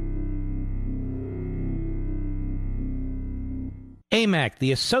 AMAC,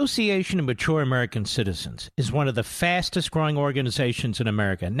 the Association of Mature American Citizens, is one of the fastest-growing organizations in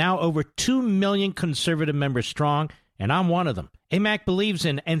America, now over 2 million conservative members strong, and I'm one of them. AMAC believes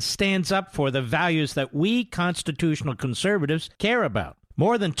in and stands up for the values that we constitutional conservatives care about.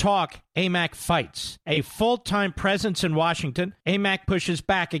 More than talk, AMAC fights. A full-time presence in Washington, AMAC pushes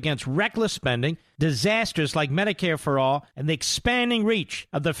back against reckless spending, disasters like Medicare for All, and the expanding reach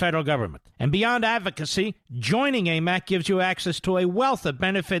of the federal government. And beyond advocacy, joining AMAC gives you access to a wealth of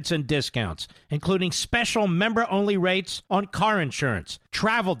benefits and discounts, including special member-only rates on car insurance,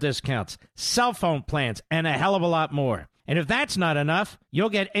 travel discounts, cell phone plans, and a hell of a lot more. And if that's not enough, you'll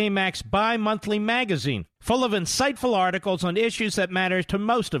get AMAC's bi-monthly magazine, full of insightful articles on issues that matter to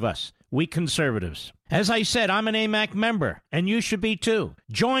most of us, we conservatives. As I said, I'm an AMAC member, and you should be too.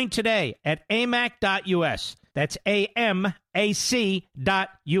 Join today at amac.us. That's AMAC.us.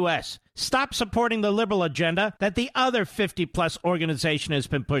 Stop supporting the liberal agenda that the other 50-plus organization has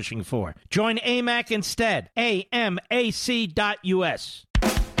been pushing for. Join AMAC instead. AMAC.us.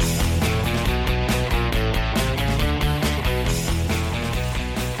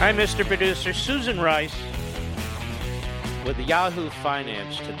 Hi, Mr. Producer. Susan Rice with Yahoo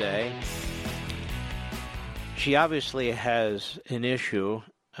Finance today. She obviously has an issue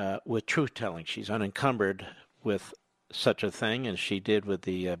with truth-telling. She's unencumbered with such a thing, as she did with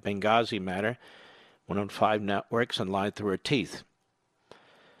the Benghazi matter, went on 5 networks and lied through her teeth.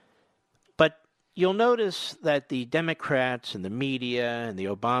 But you'll notice that the Democrats and the media and the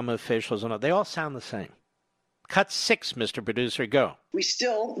Obama officials, and all, they all sound the same. Cut 6, Mr. Producer, go. We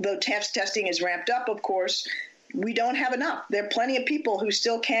still, though testing is ramped up, of course, we don't have enough. There are plenty of people who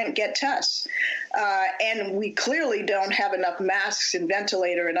still can't get tests. And we clearly don't have enough masks and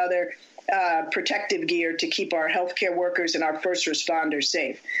ventilator and other protective gear to keep our healthcare workers and our first responders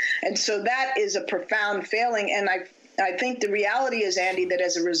safe. And so that is a profound failing. And I think the reality is, Andy, that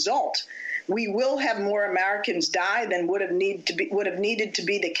as a result, we will have more Americans die than would have needed to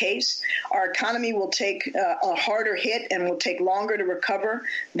be the case. Our economy will take a harder hit and will take longer to recover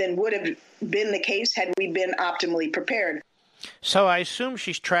than would have been the case had we been optimally prepared. So I assume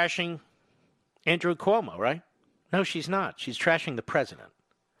she's trashing Andrew Cuomo, right? No, she's not. She's trashing the president.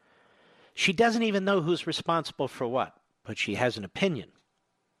 She doesn't even know who's responsible for what, but she has an opinion.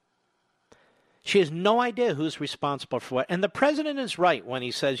 She has no idea who's responsible for what. And the president is right when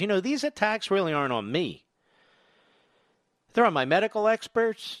he says, these attacks really aren't on me. They're on my medical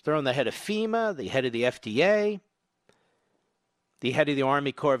experts. They're on the head of FEMA, the head of the FDA, the head of the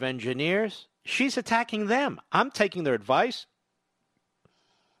Army Corps of Engineers. She's attacking them. I'm taking their advice.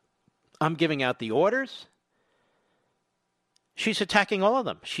 I'm giving out the orders. She's attacking all of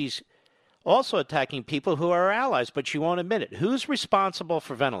them. She's also attacking people who are our allies, but she won't admit it. Who's responsible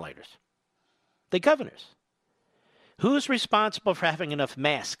for ventilators? The governors. Who's responsible for having enough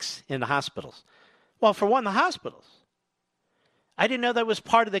masks in the hospitals? Well, for one, the hospitals. I didn't know that was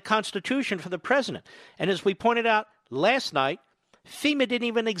part of the Constitution for the president. And as we pointed out last night, FEMA didn't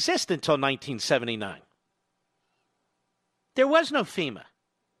even exist until 1979. There was no FEMA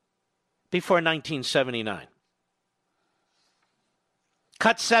before 1979.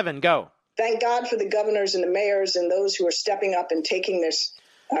 Cut 7, go. Thank God for the governors and the mayors and those who are stepping up and taking this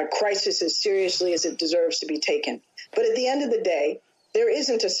crisis as seriously as it deserves to be taken. But at the end of the day, there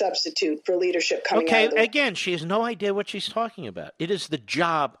isn't a substitute for leadership coming out of the... Okay, again, she has no idea what she's talking about. It is the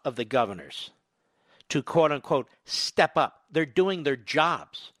job of the governors to, quote-unquote, step up. They're doing their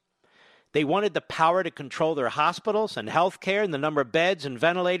jobs. They wanted the power to control their hospitals and health care and the number of beds and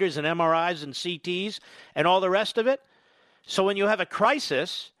ventilators and MRIs and CTs and all the rest of it. So when you have a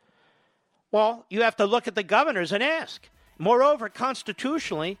crisis, well, you have to look at the governors and ask. Moreover,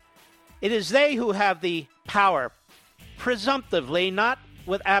 constitutionally, it is they who have the power, presumptively, not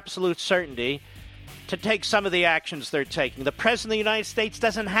with absolute certainty, to take some of the actions they're taking. The President of the United States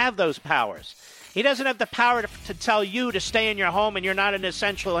doesn't have those powers. He doesn't have the power to tell you to stay in your home and you're not an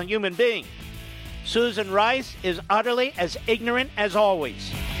essential human being. Susan Rice is utterly as ignorant as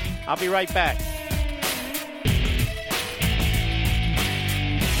always. I'll be right back.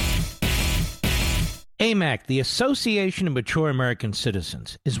 AMAC, the Association of Mature American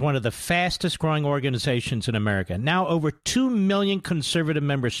Citizens, is one of the fastest growing organizations in America. Now over 2 million conservative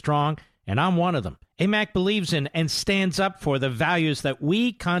members strong, and I'm one of them. AMAC believes in and stands up for the values that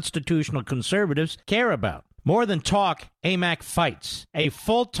we constitutional conservatives care about. More than talk, AMAC fights. A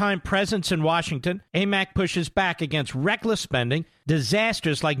full-time presence in Washington, AMAC pushes back against reckless spending,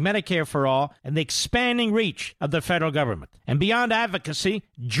 disasters like Medicare for All, and the expanding reach of the federal government. And beyond advocacy,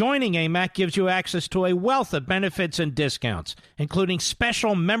 joining AMAC gives you access to a wealth of benefits and discounts, including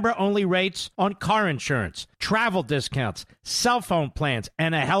special member-only rates on car insurance, travel discounts, cell phone plans,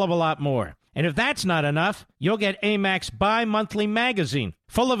 and a hell of a lot more. And if that's not enough, you'll get AMAC's bi-monthly magazine,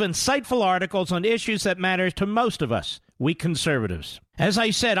 full of insightful articles on issues that matter to most of us, we conservatives. As I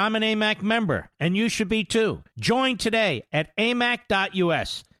said, I'm an AMAC member, and you should be too. Join today at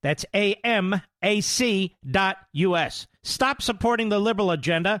amac.us. That's AMAC.us. Stop supporting the liberal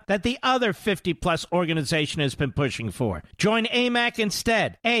agenda that the other 50-plus organization has been pushing for. Join AMAC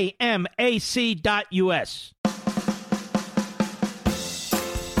instead. AMAC.us.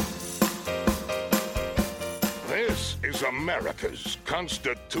 This is America's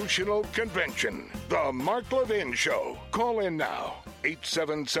Constitutional Convention. The Mark Levin Show. Call in now.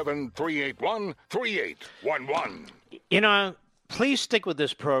 877-381-3811. You know, please stick with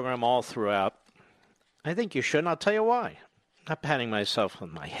this program all throughout. I think you should, and I'll tell you why. I'm not patting myself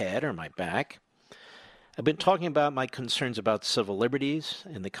on my head or my back. I've been talking about my concerns about civil liberties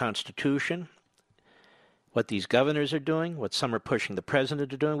and the Constitution, what these governors are doing, what some are pushing the president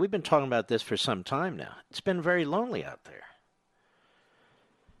to doing. We've been talking about this for some time now. It's been very lonely out there.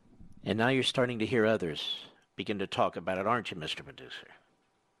 And now you're starting to hear others begin to talk about it, aren't you, Mr. Producer?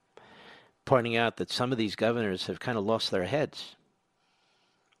 Pointing out that some of these governors have kind of lost their heads.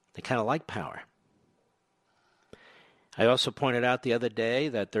 They kind of like power. I also pointed out the other day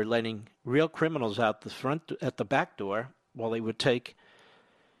that they're letting real criminals out at the back door while they would take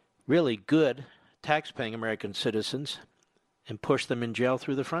really good tax-paying American citizens and push them in jail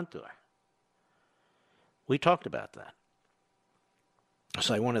through the front door. We talked about that.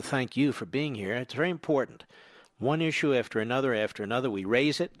 So I want to thank you for being here. It's very important. One issue after another, we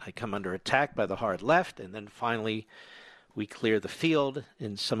raise it. I come under attack by the hard left, and then finally we clear the field,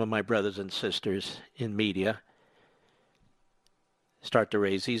 and some of my brothers and sisters in media start to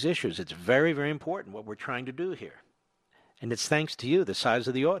raise these issues. It's very, very important what we're trying to do here. And it's thanks to you, the size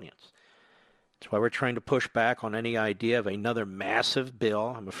of the audience. That's why we're trying to push back on any idea of another massive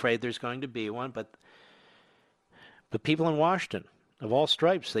bill. I'm afraid there's going to be one, but people in Washington, of all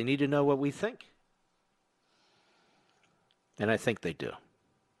stripes, they need to know what we think. And I think they do.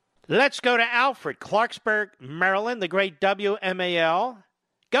 Let's go to Alfred, Clarksburg, Maryland, the great WMAL.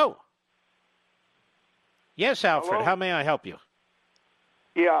 Go. Yes, Alfred, Hello? How may I help you?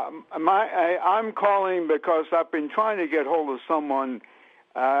 Yeah, I'm calling because I've been trying to get hold of someone.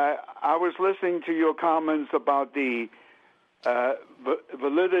 I was listening to your comments about the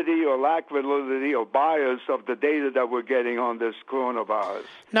validity or lack validity or bias of the data that we're getting on this coronavirus.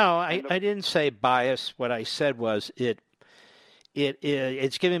 No, I didn't say bias. What I said was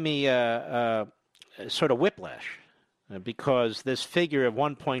it's giving me sort of whiplash because this figure of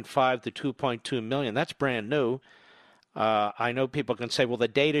 1.5 to 2.2 million, that's brand new. I know people can say, well, the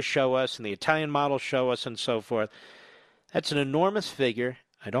data show us and the Italian models show us and so forth. That's an enormous figure.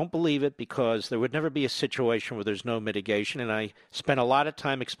 I don't believe it because there would never be a situation where there's no mitigation, and I spent a lot of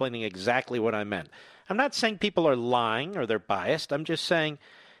time explaining exactly what I meant. I'm not saying people are lying or they're biased. I'm just saying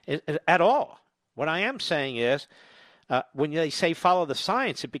at all. What I am saying is when they say follow the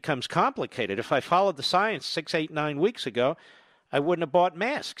science, it becomes complicated. If I followed the science 6, 8, 9 weeks ago, I wouldn't have bought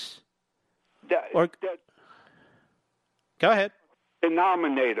masks. Go ahead.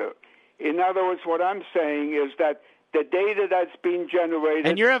 Denominator. In other words, what I'm saying is that the data that's being generated...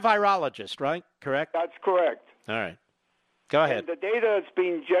 And you're a virologist, right? Correct? That's correct. All right. Go ahead. And the data that's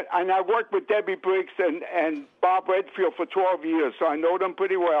being... And I worked with Debbie Briggs and Bob Redfield for 12 years, so I know them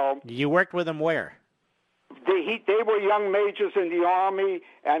pretty well. You worked with them where? They were young majors in the Army,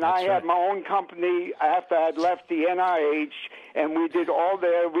 and I had my own company after I had left the NIH, and we did all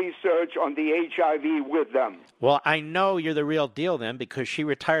their research on the HIV with them. Well, I know you're the real deal then because she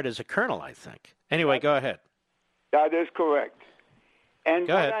retired as a colonel, I think. Anyway, go ahead. That is correct. And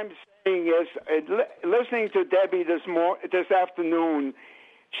what I'm saying is, listening to Debbie this afternoon,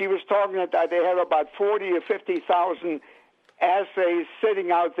 she was talking that they have about 40 or 50,000 assays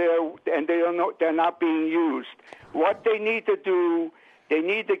sitting out there, and they're not being used. What they need to do, they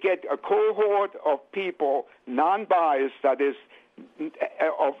need to get a cohort of people, non-biased, that is,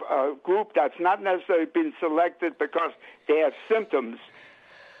 of a group that's not necessarily been selected because they have symptoms,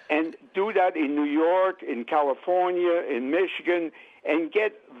 and do that in New York, in California, in Michigan, and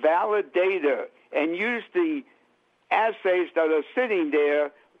get valid data and use the assays that are sitting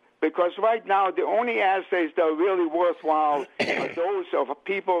there, because right now the only assays that are really worthwhile are those of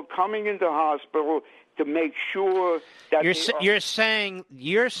people coming into hospital to make sure that you're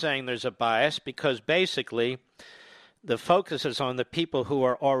saying there's a bias because basically the focus is on the people who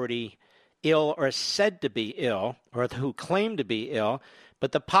are already ill or said to be ill or who claim to be ill,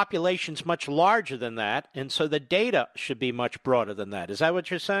 but the population's much larger than that, and so the data should be much broader than that. Is that what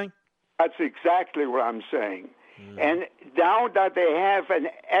you're saying? That's exactly what I'm saying. And now that they have an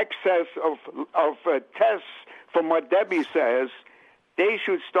excess of tests, from what Debbie says, they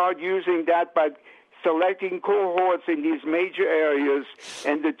should start using that by selecting cohorts in these major areas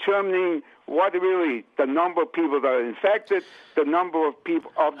and determining what really the number of people that are infected, the number of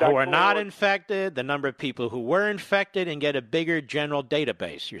people of that who are not infected, the number of people who were infected, and get a bigger general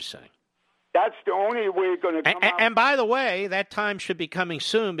database, you're saying. That's the only way we're going to come out. And by the way, that time should be coming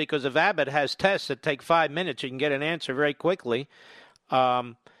soon because if Abbott has tests that take 5 minutes, you can get an answer very quickly.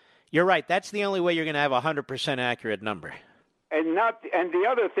 You're right. That's the only way you're going to have a 100% accurate number. And the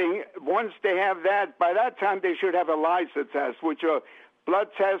other thing, once they have that, by that time they should have ELISA tests, which are blood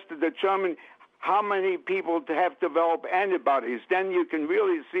tests to determine how many people have developed antibodies. Then you can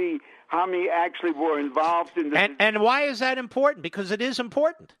really see how many actually were involved in the And why is that important? Because it is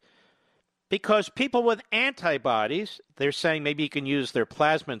important. Because people with antibodies, they're saying maybe you can use their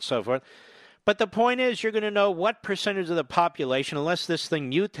plasma and so forth. But the point is you're going to know what percentage of the population, unless this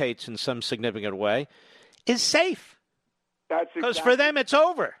thing mutates in some significant way, is safe. Because for them it's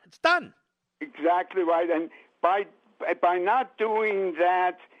over. It's done. Exactly right. And by not doing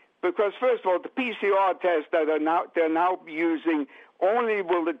that, because first of all, the PCR tests that they're now using only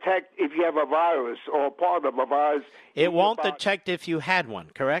will detect if you have a virus or part of a virus. It won't detect if you had one,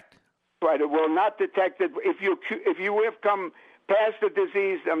 correct? Right. It will not detect it if you have come past the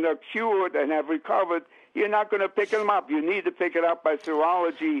disease and are cured and have recovered. You're not going to pick them up. You need to pick it up by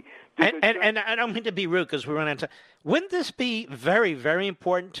serology. And I don't mean to be rude because we run out of time. Wouldn't this be very, very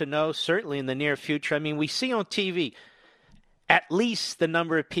important to know, certainly in the near future? I mean, we see on TV at least the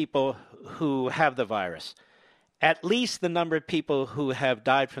number of people who have the virus, at least the number of people who have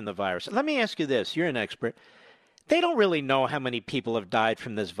died from the virus. Let me ask you this. You're an expert. They don't really know how many people have died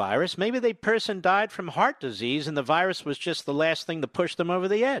from this virus. Maybe the person died from heart disease and the virus was just the last thing to push them over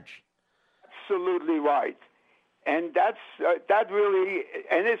the edge. Absolutely right. And that really,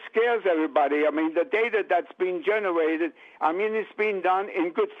 and it scares everybody. I mean, the data that's being generated, I mean, it's being done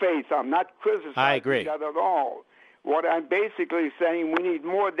in good faith. I'm not criticizing that at all. What I'm basically saying, we need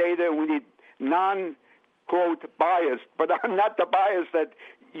more data, we need non-quote biased, but I'm not the bias that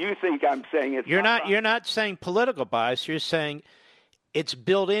you think I'm saying. You're not saying political bias. You're saying it's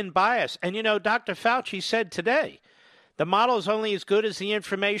built-in bias. And, you know, Dr. Fauci said today, the model is only as good as the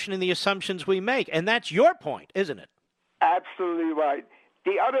information and the assumptions we make. And that's your point, isn't it? Absolutely right.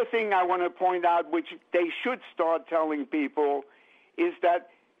 The other thing I want to point out, which they should start telling people, is that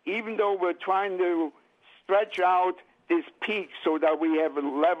even though we're trying to stretch out this peak so that we have a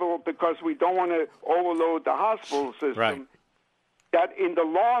level because we don't want to overload the hospital system, right, that in the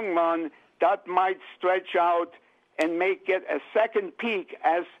long run, that might stretch out and make it a second peak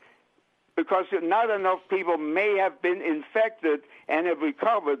because not enough people may have been infected and have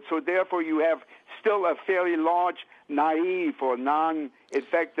recovered. So therefore, you have still a fairly large naive or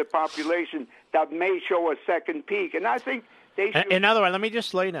non-infected population that may show a second peak. And I think they should... In other words, let me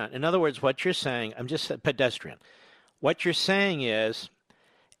just lay down. In other words, what you're saying, I'm just a pedestrian. What you're saying is,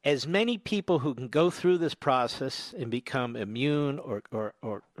 as many people who can go through this process and become immune or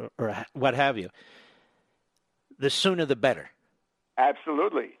what have you, the sooner the better.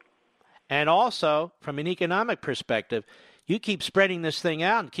 Absolutely. And also, from an economic perspective, you keep spreading this thing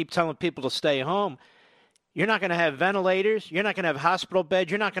out and keep telling people to stay home. You're not going to have ventilators. You're not going to have hospital beds.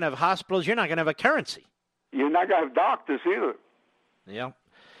 You're not going to have hospitals. You're not going to have a currency. You're not going to have doctors either. Yeah.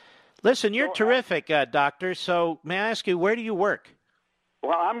 Listen, you're terrific, doctor. So may I ask you, where do you work?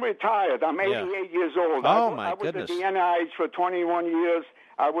 Well, I'm retired. I'm 88 years old. My I goodness. was at the NIH for 21 years.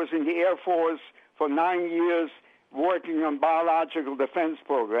 I was in the Air Force for 9 years working on biological defense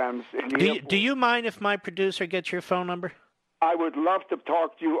programs. In the do you mind if my producer gets your phone number? I would love to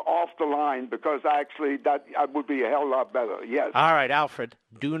talk to you off the line because actually that would be a hell of a lot better. Yes. All right, Alfred.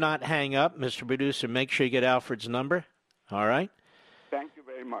 Do not hang up. Mr. Producer, make sure you get Alfred's number. All right? Thank you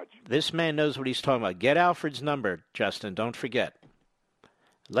very much. This man knows what he's talking about. Get Alfred's number, Justin. Don't forget.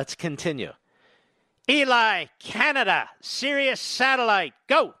 Let's continue. Eli, Canada, Sirius Satellite.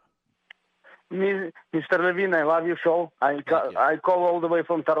 Go. Mr. Levine, I love your show. I call all the way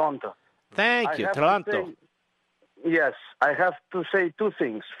from Toronto. Thank you, Toronto. Yes, I have to say two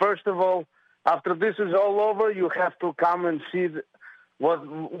things. First of all, after this is all over, you have to come and see what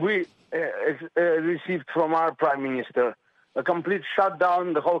we received from our Prime Minister. A complete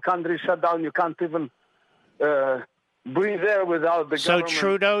shutdown, the whole country shut down. You can't even breathe air without the government. So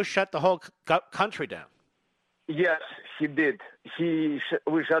Trudeau shut the whole country down? Yes, he did. We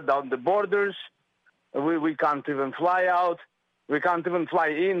shut down the borders. We can't even fly out. We can't even fly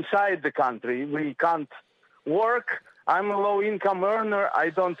inside the country. We can't work. I'm a low-income earner. I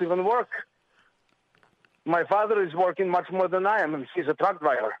don't even work. My father is working much more than I am, and he's a truck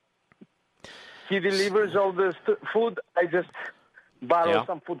driver. He delivers all the food. I just borrow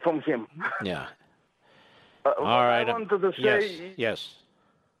some food from him. Yeah. All right. I wanted to say...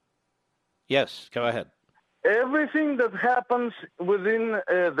 Yes, go ahead. Everything that happens within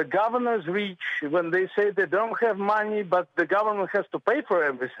the governor's reach, when they say they don't have money, but the government has to pay for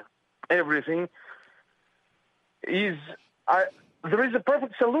everything, there is a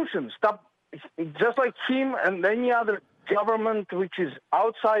perfect solution. Stop, just like him and any other government which is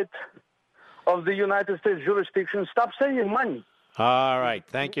outside of the United States jurisdiction, stop saving money. All right.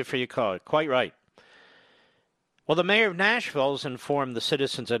 Thank you for your call. Quite right. Well, the mayor of Nashville has informed the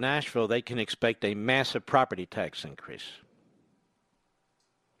citizens of Nashville they can expect a massive property tax increase.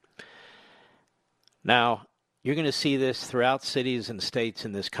 Now, you're going to see this throughout cities and states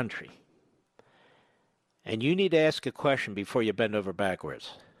in this country. And you need to ask a question before you bend over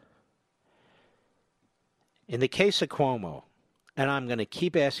backwards. In the case of Cuomo, and I'm going to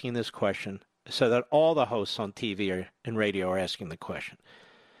keep asking this question so that all the hosts on TV and radio are asking the question,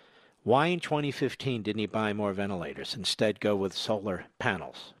 why in 2015 didn't he buy more ventilators, instead go with solar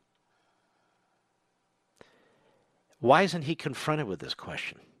panels? Why isn't he confronted with this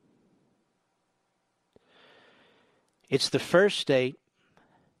question? It's the first state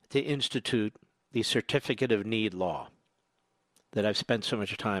to institute the Certificate of Need law that I've spent so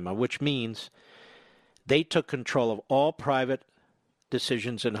much time on, which means they took control of all private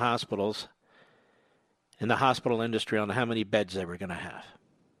decisions in hospitals, in the hospital industry, on how many beds they were going to have.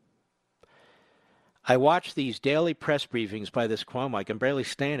 I watch these daily press briefings by this Cuomo. I can barely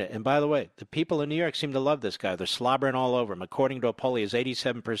stand it. And by the way, the people in New York seem to love this guy. They're slobbering all over him. According to a poll, he has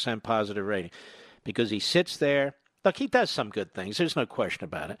 87% positive rating because he sits there. Look, he does some good things. There's no question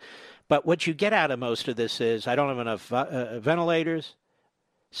about it. But what you get out of most of this is, I don't have enough ventilators.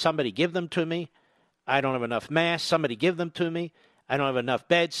 Somebody give them to me. I don't have enough masks. Somebody give them to me. I don't have enough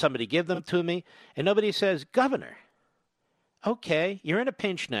beds. Somebody give them to me. And nobody says, Governor, okay, you're in a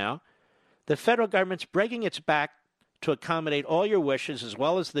pinch now. The federal government's breaking its back to accommodate all your wishes, as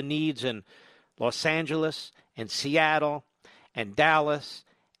well as the needs in Los Angeles and Seattle and Dallas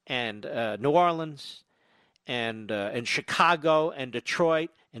and New Orleans and Chicago and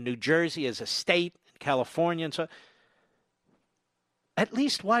Detroit and New Jersey as a state, and California. And so, at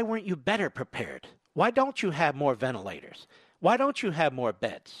least why weren't you better prepared? Why don't you have more ventilators? Why don't you have more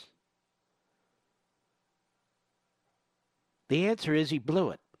beds? The answer is he blew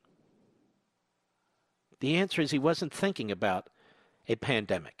it. The answer is he wasn't thinking about a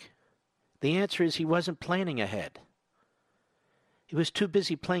pandemic. The answer is he wasn't planning ahead. He was too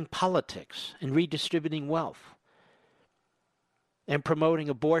busy playing politics and redistributing wealth and promoting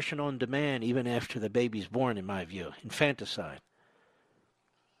abortion on demand even after the baby's born, in my view, infanticide.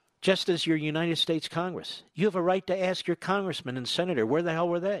 Just as your United States Congress, you have a right to ask your congressman and senator, where the hell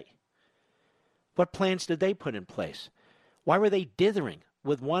were they? What plans did they put in place? Why were they dithering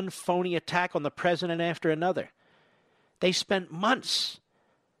with one phony attack on the president after another? They spent months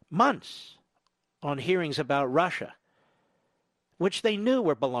on hearings about Russia, which they knew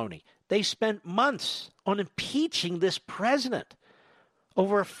were baloney. They spent months on impeaching this president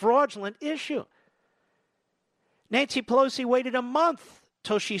over a fraudulent issue. Nancy Pelosi waited a month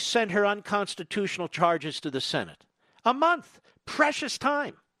till she sent her unconstitutional charges to the Senate. A month. Precious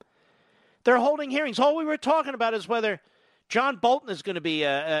time. They're holding hearings. All we were talking about is whether John Bolton is going to be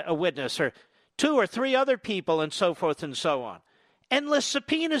a witness, or 2 or 3 other people, and so forth and so on. Endless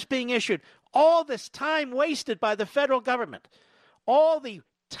subpoenas being issued. All this time wasted by the federal government. All the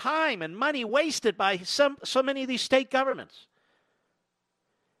time and money wasted by so many of these state governments.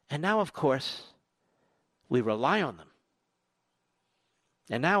 And now, of course, we rely on them.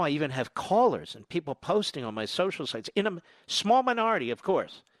 And now I even have callers and people posting on my social sites, in a small minority, of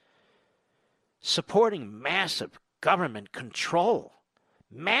course, supporting massive government control,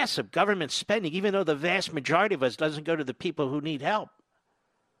 massive government spending, even though the vast majority of us doesn't go to the people who need help.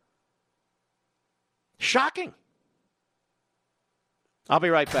 Shocking. I'll be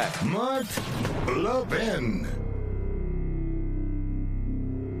right back. Mark Levin.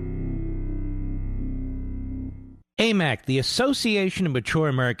 AMAC, the Association of Mature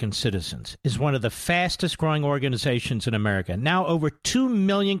American Citizens, is one of the fastest growing organizations in America. Now over 2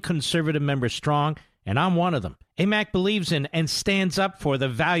 million conservative members strong, and I'm one of them. AMAC believes in and stands up for the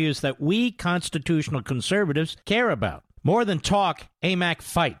values that we constitutional conservatives care about. More than talk, AMAC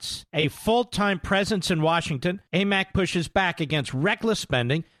fights. A full-time presence in Washington, AMAC pushes back against reckless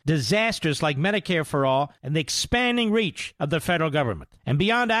spending, disasters like Medicare for All, and the expanding reach of the federal government. And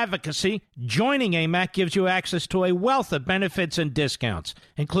beyond advocacy, joining AMAC gives you access to a wealth of benefits and discounts,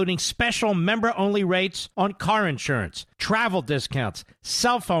 including special member-only rates on car insurance, travel discounts,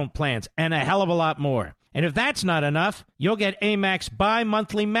 cell phone plans, and a hell of a lot more. And if that's not enough, you'll get AMAC's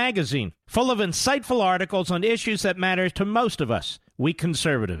bi-monthly magazine, full of insightful articles on issues that matter to most of us, we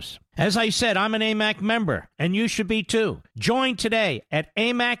conservatives. As I said, I'm an AMAC member, and you should be too. Join today at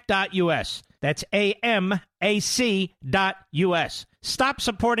amac.us. That's AMAC.us. Stop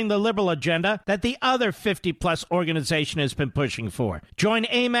supporting the liberal agenda that the other 50-plus organization has been pushing for. Join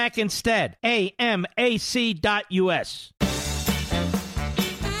AMAC instead. AMAC.us.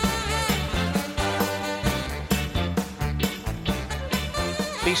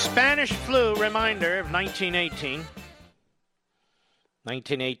 The Spanish flu reminder of 1918,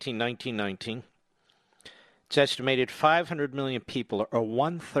 1919. It's estimated 500 million people, or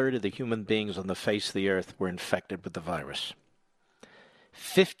one-third of the human beings on the face of the earth, were infected with the virus.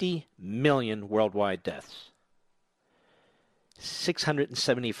 50 million worldwide deaths.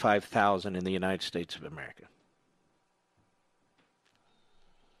 675,000 in the United States of America.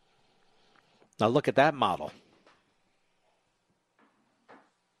 Now look at that model.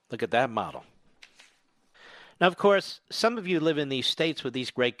 Look at that model. Now, of course, some of you live in these states with these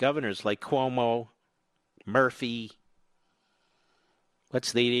great governors like Cuomo, Murphy,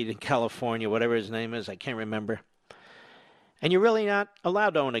 what's the idiot in California, whatever his name is, I can't remember. And you're really not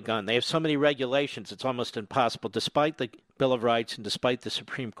allowed to own a gun. They have so many regulations, it's almost impossible, despite the Bill of Rights and despite the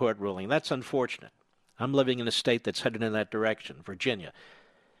Supreme Court ruling. That's unfortunate. I'm living in a state that's headed in that direction, Virginia.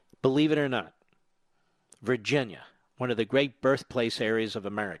 Believe it or not, Virginia, one of the great birthplace areas of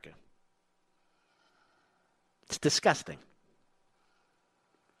America. It's disgusting.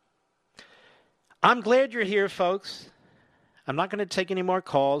 I'm glad you're here, folks. I'm not going to take any more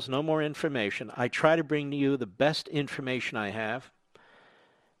calls, no more information. I try to bring to you the best information I have,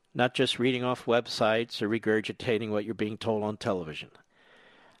 not just reading off websites or regurgitating what you're being told on television.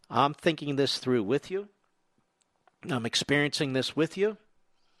 I'm thinking this through with you. I'm experiencing this with you.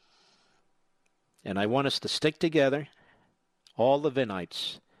 And I want us to stick together, all the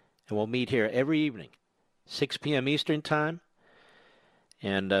Vinites, and we'll meet here every evening, 6 p.m. Eastern Time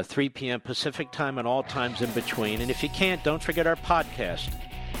and 3 p.m. Pacific Time and all times in between. And if you can't, don't forget our podcast.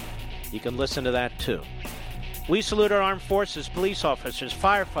 You can listen to that too. We salute our armed forces, police officers,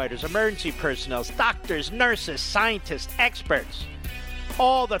 firefighters, emergency personnel, doctors, nurses, scientists, experts,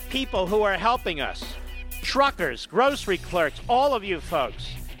 all the people who are helping us, truckers, grocery clerks, all of you folks.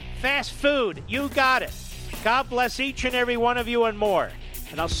 Fast food, you got it. God bless each and every one of you and more.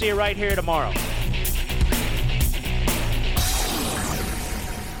 And I'll see you right here tomorrow.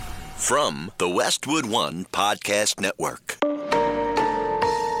 From the Westwood One Podcast Network.